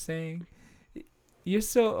hear what I'm saying. You're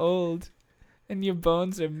so old, and your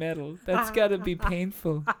bones are metal. That's gotta be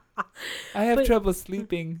painful. I have But- trouble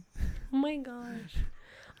sleeping. Oh my gosh.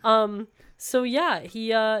 So yeah, he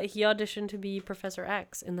auditioned to be Professor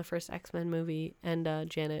X in the first X-Men movie, and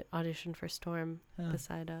Janet auditioned for Storm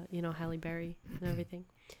beside Halle Berry and everything.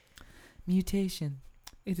 Mutation.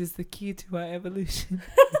 It is the key to our evolution.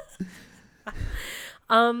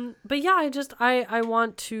 But yeah, I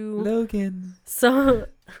want to Logan. So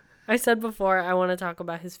I said before I want to talk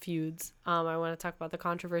about his feuds. I want to talk about the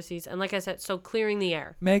controversies, and like I said, so clearing the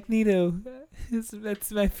air. Magneto.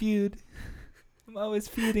 That's my feud. I'm always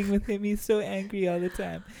feuding with him. He's so angry all the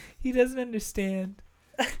time. He doesn't understand.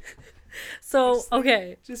 So,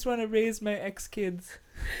 okay. Just want to raise my ex-kids.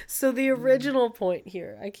 So the original point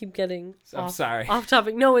here, I keep getting I'm sorry. off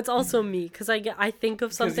topic. No, it's also me, because I think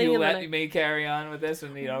of something you and let then me carry on with this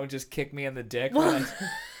and, just kick me in the dick. Well,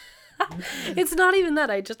 it's not even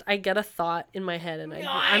that. I get a thought in my head and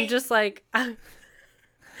I'm just like, that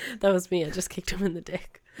was me. I just kicked him in the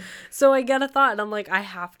dick. So I get a thought and I'm like, I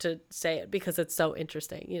have to say it because it's so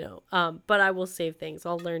interesting, but I will save things.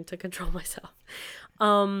 I'll learn to control myself.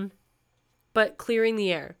 But clearing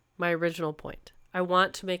the air, my original point. I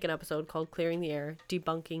want to make an episode called Clearing the Air,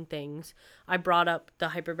 debunking things. I brought up the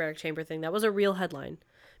hyperbaric chamber thing. That was a real headline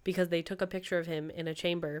because they took a picture of him in a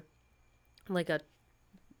chamber, like a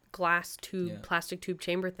glass tube, plastic tube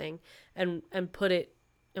chamber thing, and put it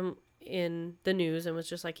in the news and was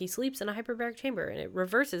just like, he sleeps in a hyperbaric chamber and it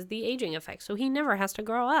reverses the aging effect. So he never has to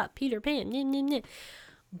grow up. Peter Pan.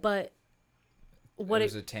 But what it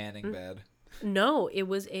was a tanning bed. No, it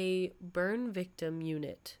was a burn victim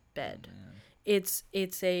unit bed. Oh, It's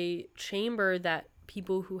a chamber that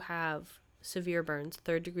people who have severe burns,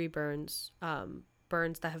 3rd-degree burns,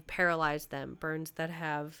 burns that have paralyzed them, burns that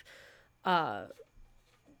have,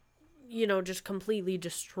 just completely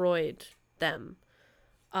destroyed them.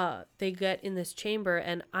 They get in this chamber,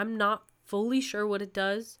 and I'm not fully sure what it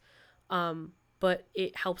does, but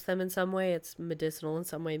it helps them in some way. It's medicinal in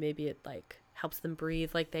some way. Maybe it helps them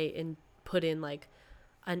breathe. They put in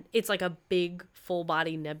it's like a big full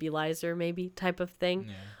body nebulizer maybe type of thing.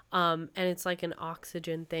 And it's like an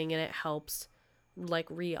oxygen thing, and it helps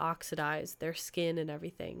reoxidize their skin and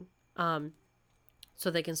everything, so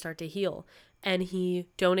they can start to heal. And he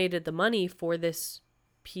donated the money for this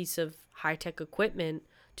piece of high-tech equipment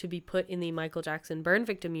to be put in the Michael Jackson burn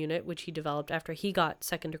victim unit, which he developed after he got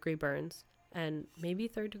 2nd-degree burns and maybe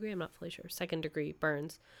 3rd-degree, I'm not fully sure, 2nd-degree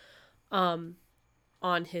burns on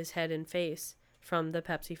his head and face from the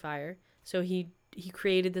Pepsi fire. So he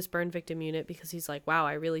created this burn victim unit because he's like, wow,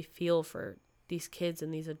 I really feel for these kids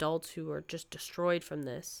and these adults who are just destroyed from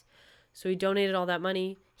this. So he donated all that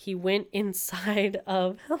money. He went inside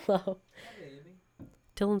of hello.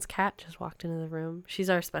 Dylan's cat just walked into the room. She's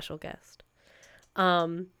our special guest.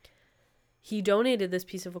 He donated this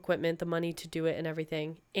piece of equipment, the money to do it and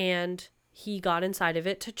everything, and he got inside of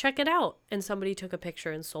it to check it out, and somebody took a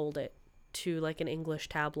picture and sold it to an English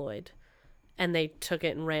tabloid, and they took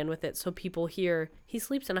it and ran with it. So people hear he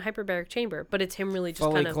sleeps in a hyperbaric chamber, but it's him really just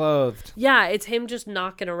fully kind of clothed. Yeah, it's him just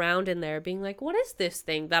knocking around in there being like, what is this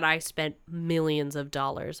thing that I spent millions of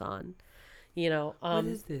dollars on? What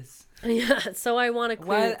is this? Yeah, so I want to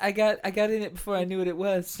clear. Why I got in it before I knew what it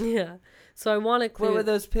was. Yeah, so I want to clear. What were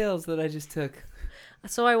those pills that I just took?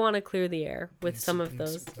 So I want to clear the air with some of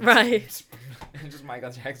those, right? Just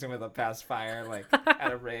Michael Jackson with a pacifier,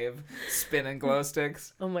 at a rave, spinning glow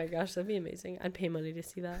sticks. Oh my gosh, that'd be amazing. I'd pay money to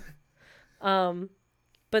see that.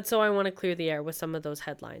 But so I want to clear the air with some of those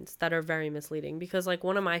headlines that are very misleading, because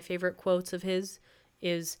one of my favorite quotes of his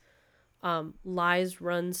is, lies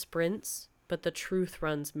run sprints, but the truth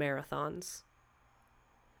runs marathons.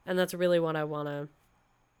 And that's really what I want to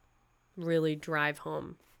really drive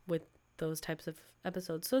home with those types of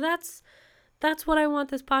episodes. So that's what I want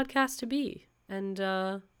this podcast to be. And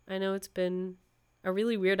I know it's been a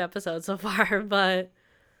really weird episode so far, but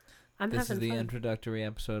I'm having fun. This is the introductory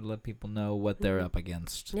episode. Let people know what they're up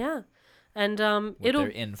against. Yeah. And what they're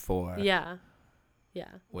in for. Yeah. Yeah.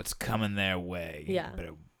 What's coming their way. Yeah.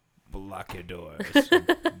 Better lock your doors,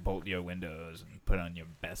 bolt your windows, and put on your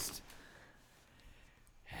best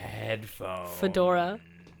headphone fedora.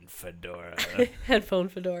 Headphone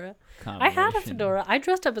fedora. I had a fedora. I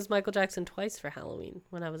dressed up as Michael Jackson twice for Halloween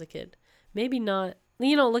when I was a kid. Maybe not.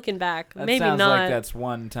 Looking back, that maybe sounds not. like that's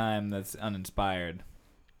one time that's uninspired.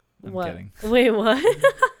 I'm kidding. Wait, what?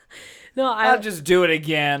 No, I'll just do it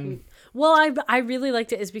again. Well, I really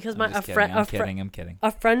liked it is because I'm kidding.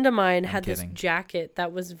 A friend of mine had this jacket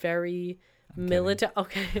that was very military.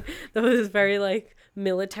 Okay, that was very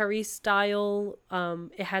military style.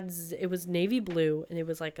 It was navy blue, and it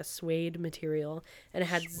was a suede material, and it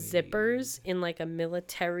had zippers in a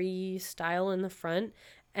military style in the front,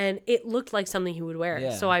 And it looked like something he would wear.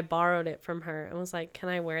 Yeah. So I borrowed it from her and was like, can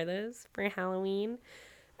I wear this for Halloween?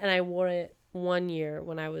 And I wore it one year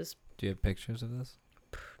when I was, Do you have pictures of this?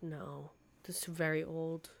 no, this is very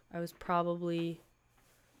old. I was probably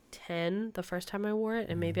 10 the first time I wore it.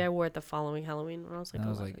 And maybe I wore it the following Halloween when I was like That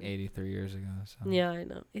was like 11. 83 years ago. So. Yeah, I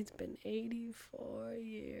know. It's been 84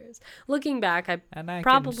 years. Looking back, I And I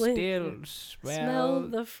probably can still smell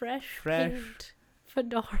the fresh fresh paint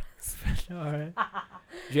fedoras. fedora.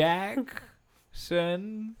 Jackson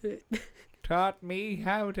taught me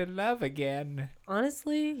how to love again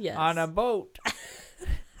Honestly, yes. on a boat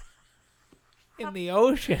in the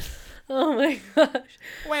ocean. Oh my gosh.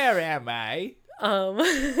 Where am I?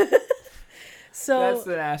 So That's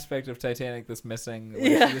an aspect of Titanic that's missing. Where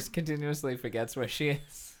Yeah. She just continuously forgets where she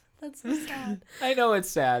is. that's so sad. I know it's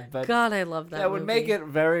sad, but God, I love that. that would make movie. it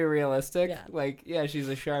very realistic. Yeah. Like, yeah, she's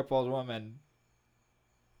a sharp old woman,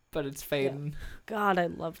 but it's fading. God, I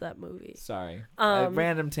love that movie. Sorry. Um,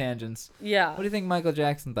 Random tangents. Yeah. What do you think Michael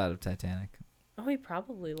Jackson thought of Titanic? Oh, he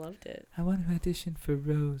probably loved it. I want to audition for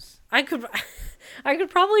Rose. I could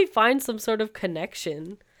probably find some sort of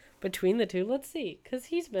connection between the two. Let's see, because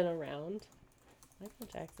he's been around. Michael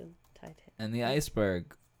Jackson, Titanic. And the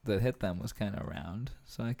iceberg that hit them was kind of round,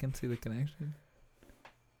 so I can see the connection.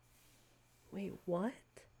 Wait, what?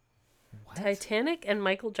 What? Titanic and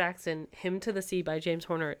Michael Jackson, "Hymn to the Sea" by James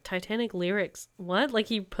Horner. Titanic lyrics. What? Like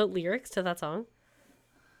he put lyrics to that song?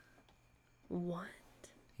 What?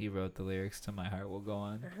 He wrote the lyrics to "My Heart Will Go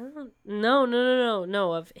On."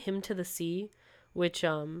 No. Of "Hymn to the Sea," which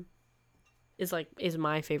is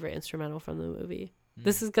my favorite instrumental from the movie.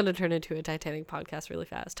 This is gonna turn into a Titanic podcast really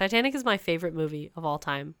fast. Titanic is my favorite movie of all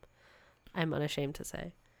time. I'm unashamed to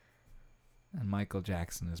say. And Michael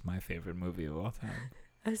Jackson is my favorite movie of all time.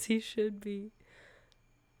 As he should be.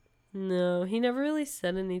 No, he never really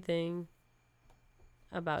said anything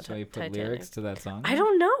about So he put Titanic. lyrics to that song? I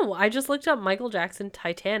don't know. I just looked up Michael Jackson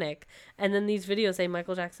Titanic, and then these videos say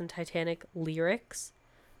Michael Jackson Titanic lyrics,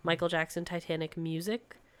 Michael Jackson Titanic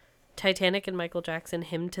music, Titanic and Michael Jackson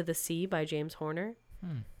 "Hymn to the Sea" by James Horner.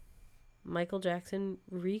 Michael Jackson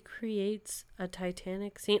recreates a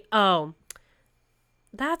Titanic scene. Oh,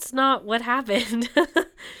 that's not what happened.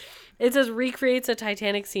 It says recreates a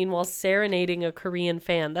Titanic scene while serenading a Korean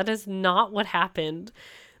fan. That is not what happened.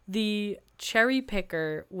 The cherry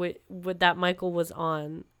picker that Michael was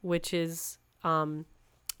on, which is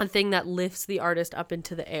a thing that lifts the artist up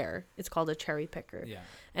into the air. It's called a cherry picker. Yeah.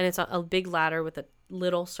 And it's a big ladder with a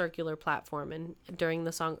little circular platform. And during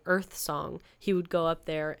the song Earth Song, he would go up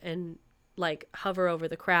there and like hover over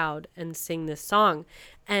the crowd and sing this song.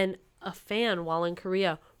 And a fan, while in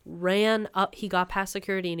Korea, ran up. He got past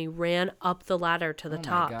security and he ran up the ladder to the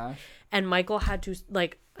top. Oh my gosh. And Michael had to,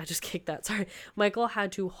 like, I just kicked that. Sorry. Michael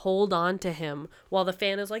had to hold on to him while the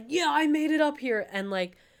fan is like, yeah, I made it up here. And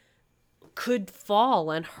like could fall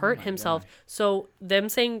and hurt himself. gosh. So them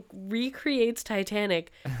saying recreates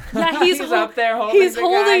Titanic. Yeah, he's, up there holding he's the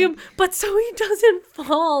holding guy. him, but so he doesn't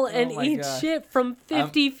fall and my eat gosh. shit from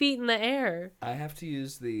 50 feet in the air. I have to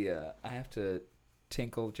use I have to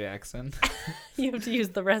tinkle Jackson. You have to use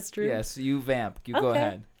the restroom. Yes, you vamp. You go Okay.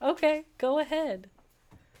 ahead. Okay, go ahead.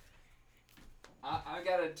 I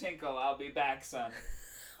got a tinkle. I'll be back, son.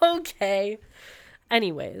 Okay.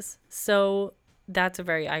 Anyways, so that's a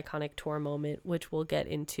very iconic tour moment, which we'll get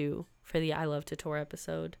into for the I Love to Tour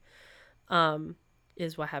episode,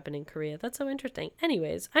 is what happened in Korea. That's so interesting.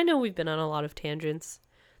 Anyways, I know we've been on a lot of tangents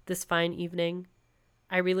this fine evening.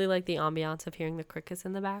 I really like the ambiance of hearing the crickets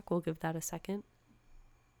in the back. We'll give that a second.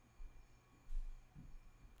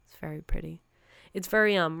 It's very pretty. It's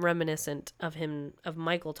very reminiscent of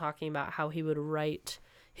Michael talking about how he would write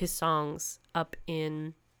his songs up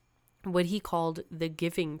in what he called the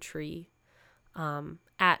giving tree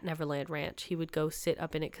at Neverland Ranch. He would go sit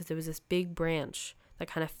up in it because there was this big branch that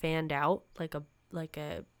kind of fanned out like a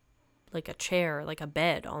chair, like a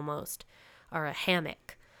bed almost, or a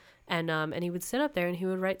hammock. And he would sit up there and he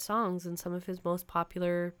would write songs, and some of his most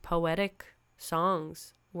popular poetic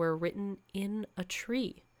songs were written in a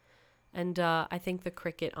tree. And I think the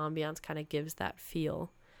cricket ambiance kind of gives that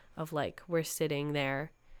feel of like we're sitting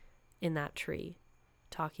there in that tree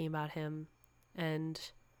talking about him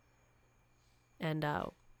and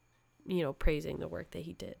praising the work that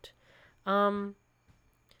he did.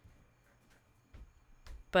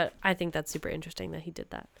 But I think that's super interesting that he did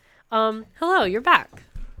that. Hello, you're back.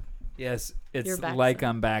 Yes, it's You're back, like son.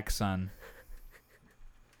 I'm back, son.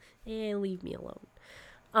 Leave me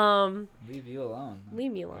alone. Leave you alone.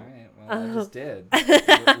 Leave me All alone. right. Well, I just did.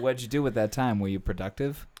 What'd you do with that time? Were you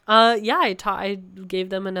productive? Yeah, I gave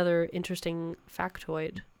them another interesting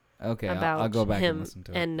factoid. Okay, about I'll go back him and listen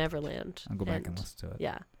to it. and Neverland. I'll go back and listen to it.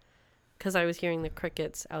 Yeah. Because I was hearing the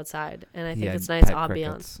crickets outside, and I He think had it's nice pet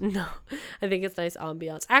ambiance. crickets. No, I think it's nice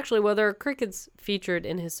ambiance. Actually, well, there are crickets featured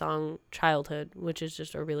in his song Childhood, which is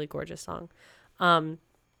just a really gorgeous song.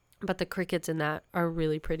 But the crickets in that are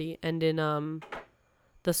really pretty. And in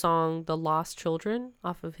the song The Lost Children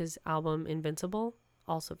off of his album Invincible,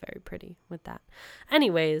 also very pretty with that.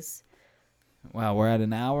 Anyways. Wow, we're at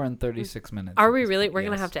an hour and 36 minutes. Are at we this really? point. We're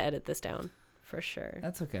going to Yes. have to edit this down for sure.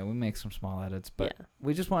 That's okay. We make some small edits, but yeah.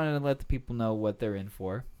 we just wanted to let the people know what they're in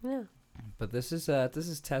for. Yeah. But this is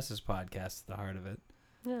Tessa's podcast at the heart of it.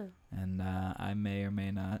 Yeah. And I may or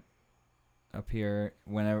may not appear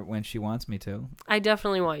when she wants me to. I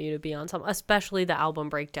definitely want you to be on some, especially the album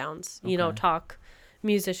breakdowns. You know, Okay. talk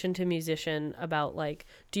musician to musician about like,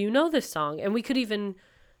 do you know this song? And we could even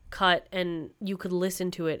cut and you could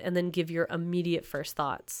listen to it and then give your immediate first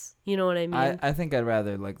thoughts. You know what I mean? I think I'd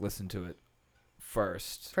rather like listen to it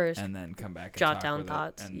first and then come back and jot talk down with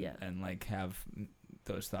thoughts, it yeah. and like have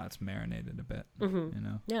those thoughts marinated a bit, Mhm. you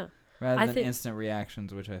know, Yeah. rather I than think- instant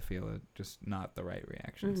reactions, which I feel are just not the right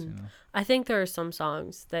reactions. Mhm. You know, I think there are some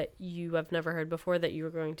songs that you have never heard before that you are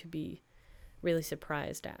going to be really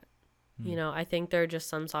surprised at. You know, I think there are just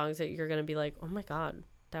some songs that you're going to be like, oh my God,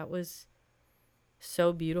 that was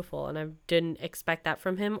so beautiful. And I didn't expect that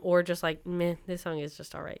from him. Or just like, meh, this song is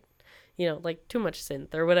just all right. You know, like too much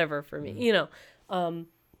synth or whatever for me, you know.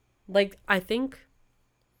 Like, I think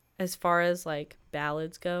as far as like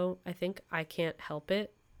ballads go, I think I Can't Help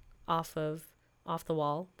It off of Off the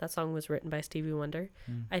Wall. That song was written by Stevie Wonder.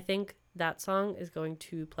 I think that song is going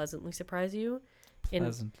to pleasantly surprise you.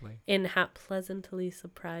 Pleasantly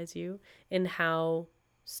surprise you in how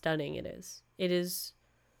stunning it is. It is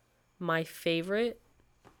my favorite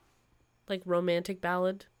like romantic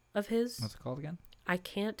ballad of his. what's it called again? I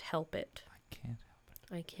Can't Help It. I can't help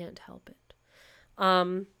it. I Can't Help It.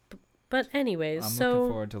 But anyways, I'm so looking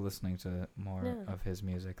forward to listening to more Yeah. of his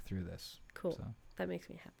music through this. cool. So That makes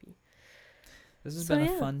me happy. this has So, been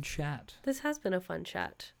yeah. a fun chat. This has been a fun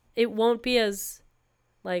chat. It won't be as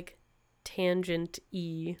like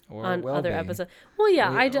tangent-y Or on it will other be. episodes. Well, yeah,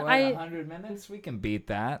 What, I 100 minutes? We can beat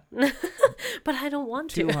that. but I don't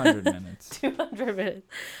want to. 200 minutes. 200 minutes.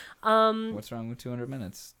 What's wrong with 200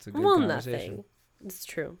 minutes? It's a good Well, conversation. nothing. It's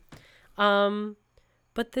true.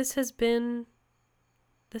 But this has been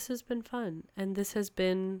fun, and this has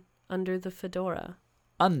been Under the Fedora.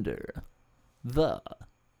 Under the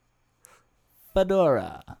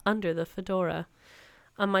Fedora. Under the Fedora,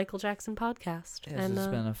 a Michael Jackson podcast. Yes, and it's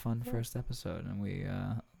been a fun first episode, and we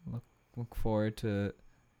look forward to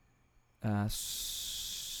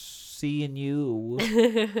seeing you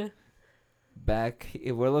back.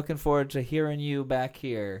 We're looking forward to hearing you back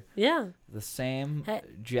here. yeah. The same Hey-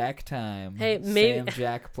 Jack time. Hey, same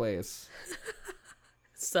Jack place.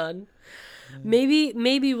 Son. Maybe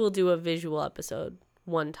we'll do a visual episode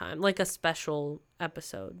one time, like a special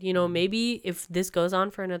episode. You know, maybe if this goes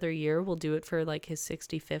on for another year, we'll do it for like his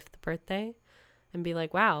 65th birthday and be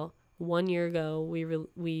like, wow, 1 year ago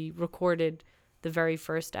we recorded the very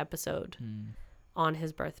first episode on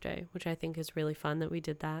his birthday, which I think is really fun that we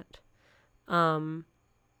did that. And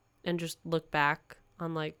just look back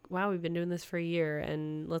on like, wow, we've been doing this for a year,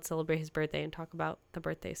 and let's celebrate his birthday and talk about the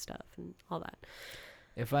birthday stuff and all that.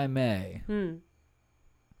 If I may, Hmm.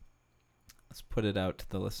 let's put it out to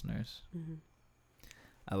the listeners. Mm-hmm.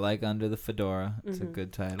 I like Under the Fedora. It's a Mhm.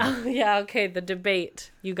 good title. Oh, yeah, okay, the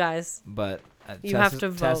debate, you guys. But You have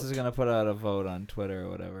to Tess is vote. going to put out a vote on Twitter or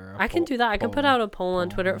whatever. I can do that. I can put out a poll on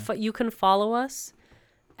Twitter. poll. You can follow us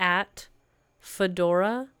at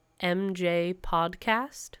Fedora MJ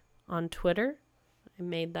Podcast on Twitter. I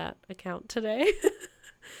made that account today.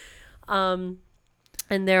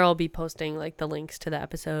 And there I'll be posting like the links to the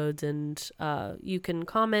episodes, and you can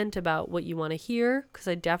comment about what you want to hear, because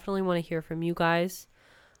I definitely want to hear from you guys.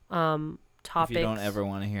 Topics. If you don't ever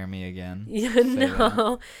want to hear me again. Yeah, say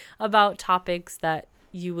no, about topics that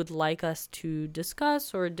you would like us to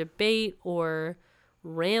discuss or debate or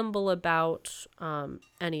ramble about,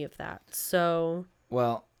 any of that. So,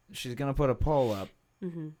 Well, she's going to put a poll up.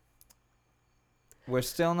 mhm. We're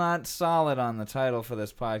still not solid on the title for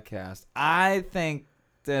this podcast. I think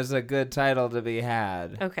there's a good title to be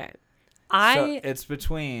had. Okay. So it's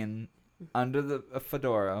between Under the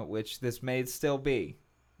Fedora, which this may still be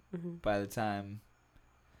Mhm. by the time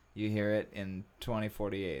you hear it in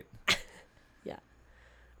 2048. Yeah.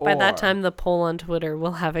 By that Or- time, the poll on Twitter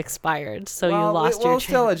will have expired, so you Well, lost we'll your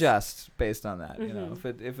still chance. adjust based on that. You know,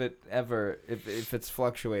 Mhm. if it's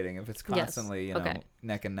fluctuating, if it's Yes. constantly, you know, Okay.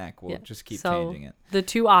 neck and neck, we'll Yeah. just keep So- changing it. The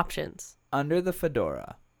two options. Under the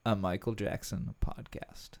Fedora, a Michael Jackson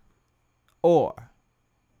podcast. or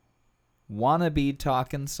Wanna Be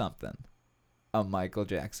Talking Something, a Michael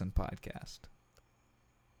Jackson podcast?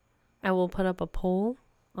 I will put up a poll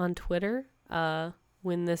on Twitter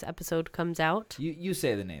when this episode comes out. You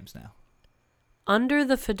say the names now. Under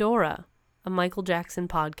the Fedora, a Michael Jackson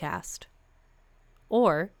podcast.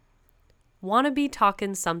 Or Wanna Be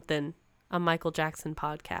Talking Something, a Michael Jackson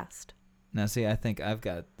podcast. Now, see, I think I've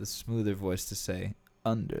got the smoother voice to say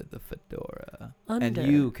Under the Fedora. Under and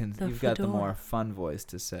you've got the Fedora. more fun voice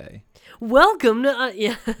to say. Welcome to...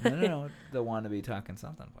 yeah. No, the Wanna Be Talking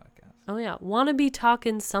Something podcast. Oh, yeah. Wanna Be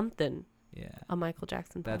Talking Something, Yeah. a Michael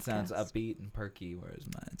Jackson podcast. That sounds upbeat and perky, whereas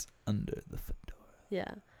mine's Under the Fedora.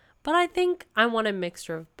 Yeah. But I think I want a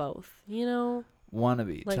mixture of both, you know? Wanna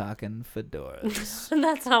Be Like- Talking Fedoras.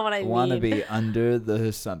 That's not what I Wanna mean. Be Under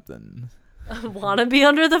the Something. Wanna be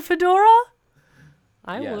under the fedora?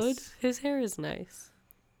 I Yes. would. His hair is nice.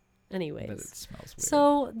 But it Anyways. smells weird.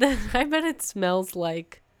 So, then I bet it smells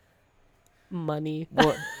like money.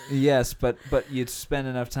 Well, yes, but you'd spend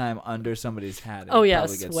enough time under somebody's hat. Oh, it'd yeah,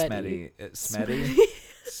 probably get sweaty. smelly,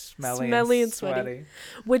 Smelly and sweaty.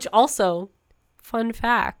 Which also, fun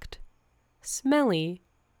fact, Smelly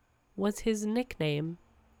was his nickname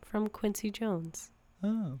from Quincy Jones.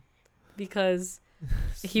 Oh, Because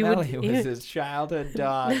he would Smelly was his childhood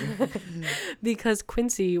dog. because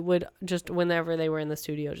Quincy would just, whenever they were in the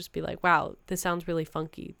studio, just be like, wow, this sounds really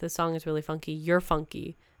funky. This song is really funky. You're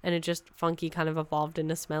funky. And it just, funky kind of evolved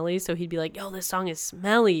into Smelly. So he'd be like, yo, this song is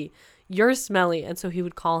smelly. You're smelly. And so he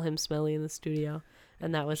would call him Smelly in the studio.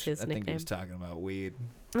 And that was his I think he nickname. was talking about weed,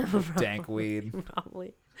 dank weed.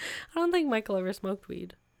 Probably. I don't think Michael ever smoked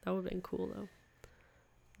weed. That would have been cool, though.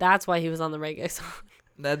 That's why he was on the reggae song.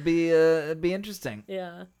 That'd be interesting.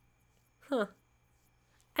 Yeah. Huh.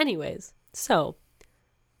 Anyways, so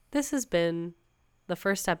this has been the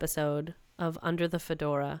first episode of Under the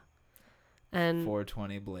Fedora. And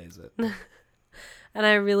 420 blaze it. and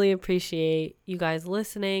I really appreciate you guys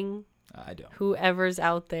listening. I don't. Whoever's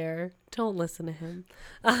out there, don't listen to him.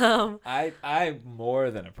 I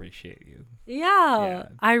more than appreciate you. Yeah,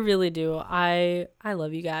 I really do. I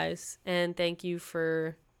love you guys, and thank you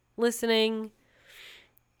for listening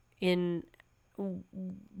in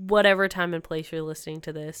whatever time and place you're listening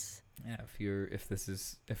to this. Yeah, if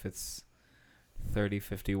it's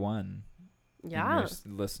 3051. Yeah, and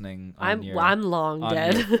you're listening. On I'm your, long on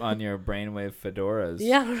dead. Your, on your brainwave fedoras.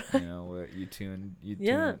 Yeah, You know, you tune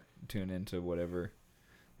into whatever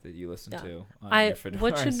that you listen to on your fedoras.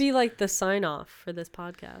 What should be like the sign off for this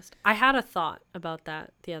podcast? I had a thought about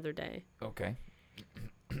that the other day. Okay.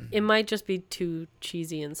 It might just be too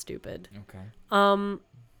cheesy and stupid. Okay.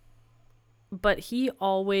 But he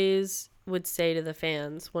always would say to the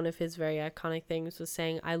fans, one of his very iconic things was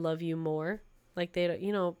saying, I love you more. Like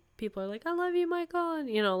people are like, I love you, Michael.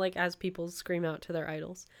 And, like as people scream out to their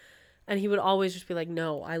idols. And he would always just be like,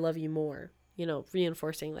 no, I love you more.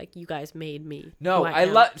 Reinforcing like, you guys made me. No,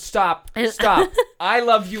 stop. I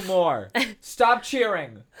love you more. Stop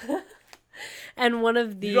cheering. And one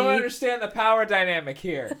of the... You don't understand the power dynamic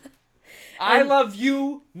here. I love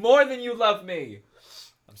you more than you love me.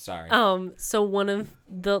 I'm sorry. So one of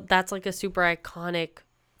that's like a super iconic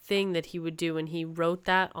thing that he would do, and he wrote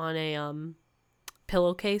that on a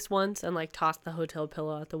pillowcase once and like tossed the hotel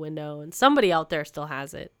pillow out the window, and somebody out there still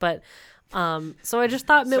has it. But so I just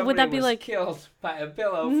thought, would that be was like killed by a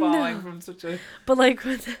pillow falling from such a... But like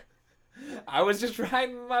I was just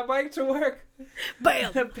riding my bike to work.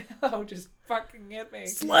 bam, The pillow just fucking hit me.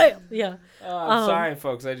 slam. Yeah. Oh, I'm sorry,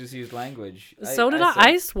 folks. I just used language. So did I.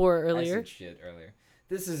 I swore I earlier. said shit earlier.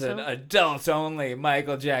 This is an adult-only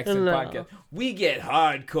Michael Jackson No. podcast. We get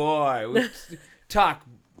hardcore. We talk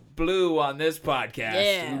blue on this podcast.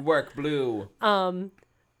 Yeah. We work blue.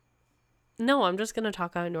 No, I'm just gonna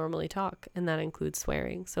talk how I normally talk, and that includes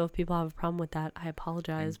swearing. So if people have a problem with that, I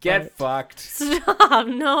apologize. Get fucked. Stop!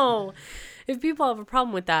 No, if people have a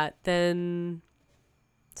problem with that, then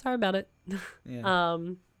sorry about it. Yeah.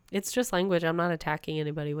 It's just language. I'm not attacking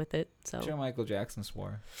anybody with it. So Sure, Michael Jackson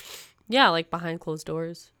swore. yeah, like behind closed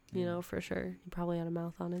doors, for sure. He probably had a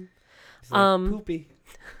mouth on him. He's like, poopy.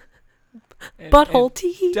 Butthole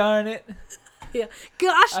tea. Darn it. Yeah.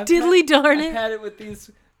 Gosh, I've diddly darn I've it. had it with these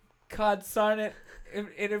Cod Sarnet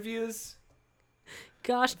interviews.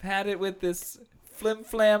 Gosh, I've had it with this Flim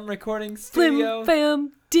Flam recording flim studio.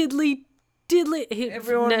 fam diddly.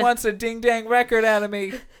 Everyone Nah. wants a ding dang record out of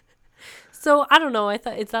me. So I don't know. I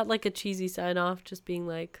thought, is that like a cheesy sign off? Just being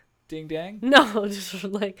like, Ding dang? no, just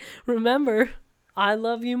like, remember, I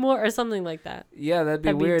love you more, or something like that. Yeah, that'd be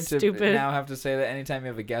That'd be weird to stupid. now have to say that anytime you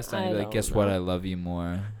have a guest on. I You're like, don't guess what? know. I love you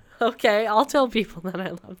more. Okay, I'll tell people that I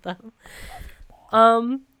love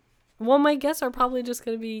them. Well, my guests are probably just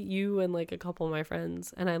going to be you and like a couple of my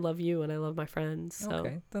friends. And I love you and I love my friends. So.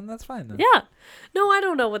 Okay, then that's fine then. Yeah. No, I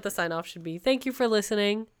don't know what the sign off should be. Thank you for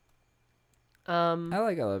listening. I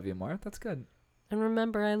love you more. That's good. And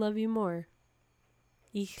remember, I love you more.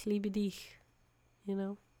 Ich liebe dich. You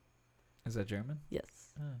know? Is that German?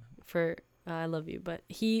 Yes. Oh. For I love you. But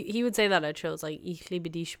he would say that at shows, like Ich liebe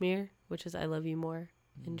dich mehr, which is I love you more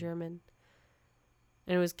in German.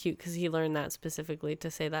 And it was cute because he learned that specifically to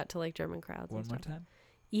say that to like German crowds. One more time.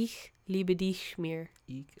 Ich liebe dich mehr.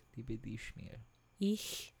 Ich liebe dich mehr.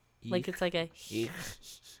 Ich. Like it's like a. Ich.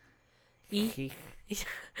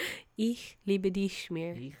 Ich liebe dich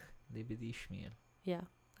mehr. Ich liebe dich mehr. Yeah,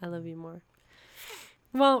 I love you more.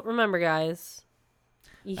 Well, remember, guys.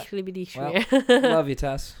 Ich liebe dich mehr. Love you,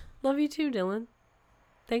 Tess. Love you too, Dylan.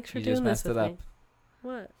 Thanks for You doing just this messed with it me. up.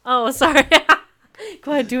 What? Oh, sorry.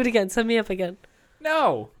 Go ahead, do it again. Send me up again.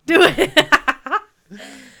 No. Do it.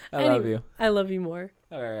 I love you. I love you more.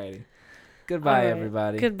 Alrighty. Goodbye,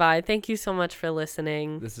 everybody. Goodbye. Thank you so much for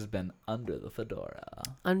listening. This has been Under the Fedora.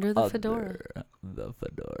 Under the Fedora. Under the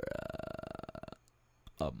Fedora.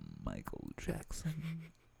 A Michael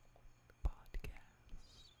Jackson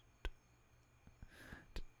podcast.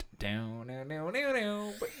 Down, down, down, down,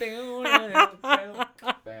 down, down, down.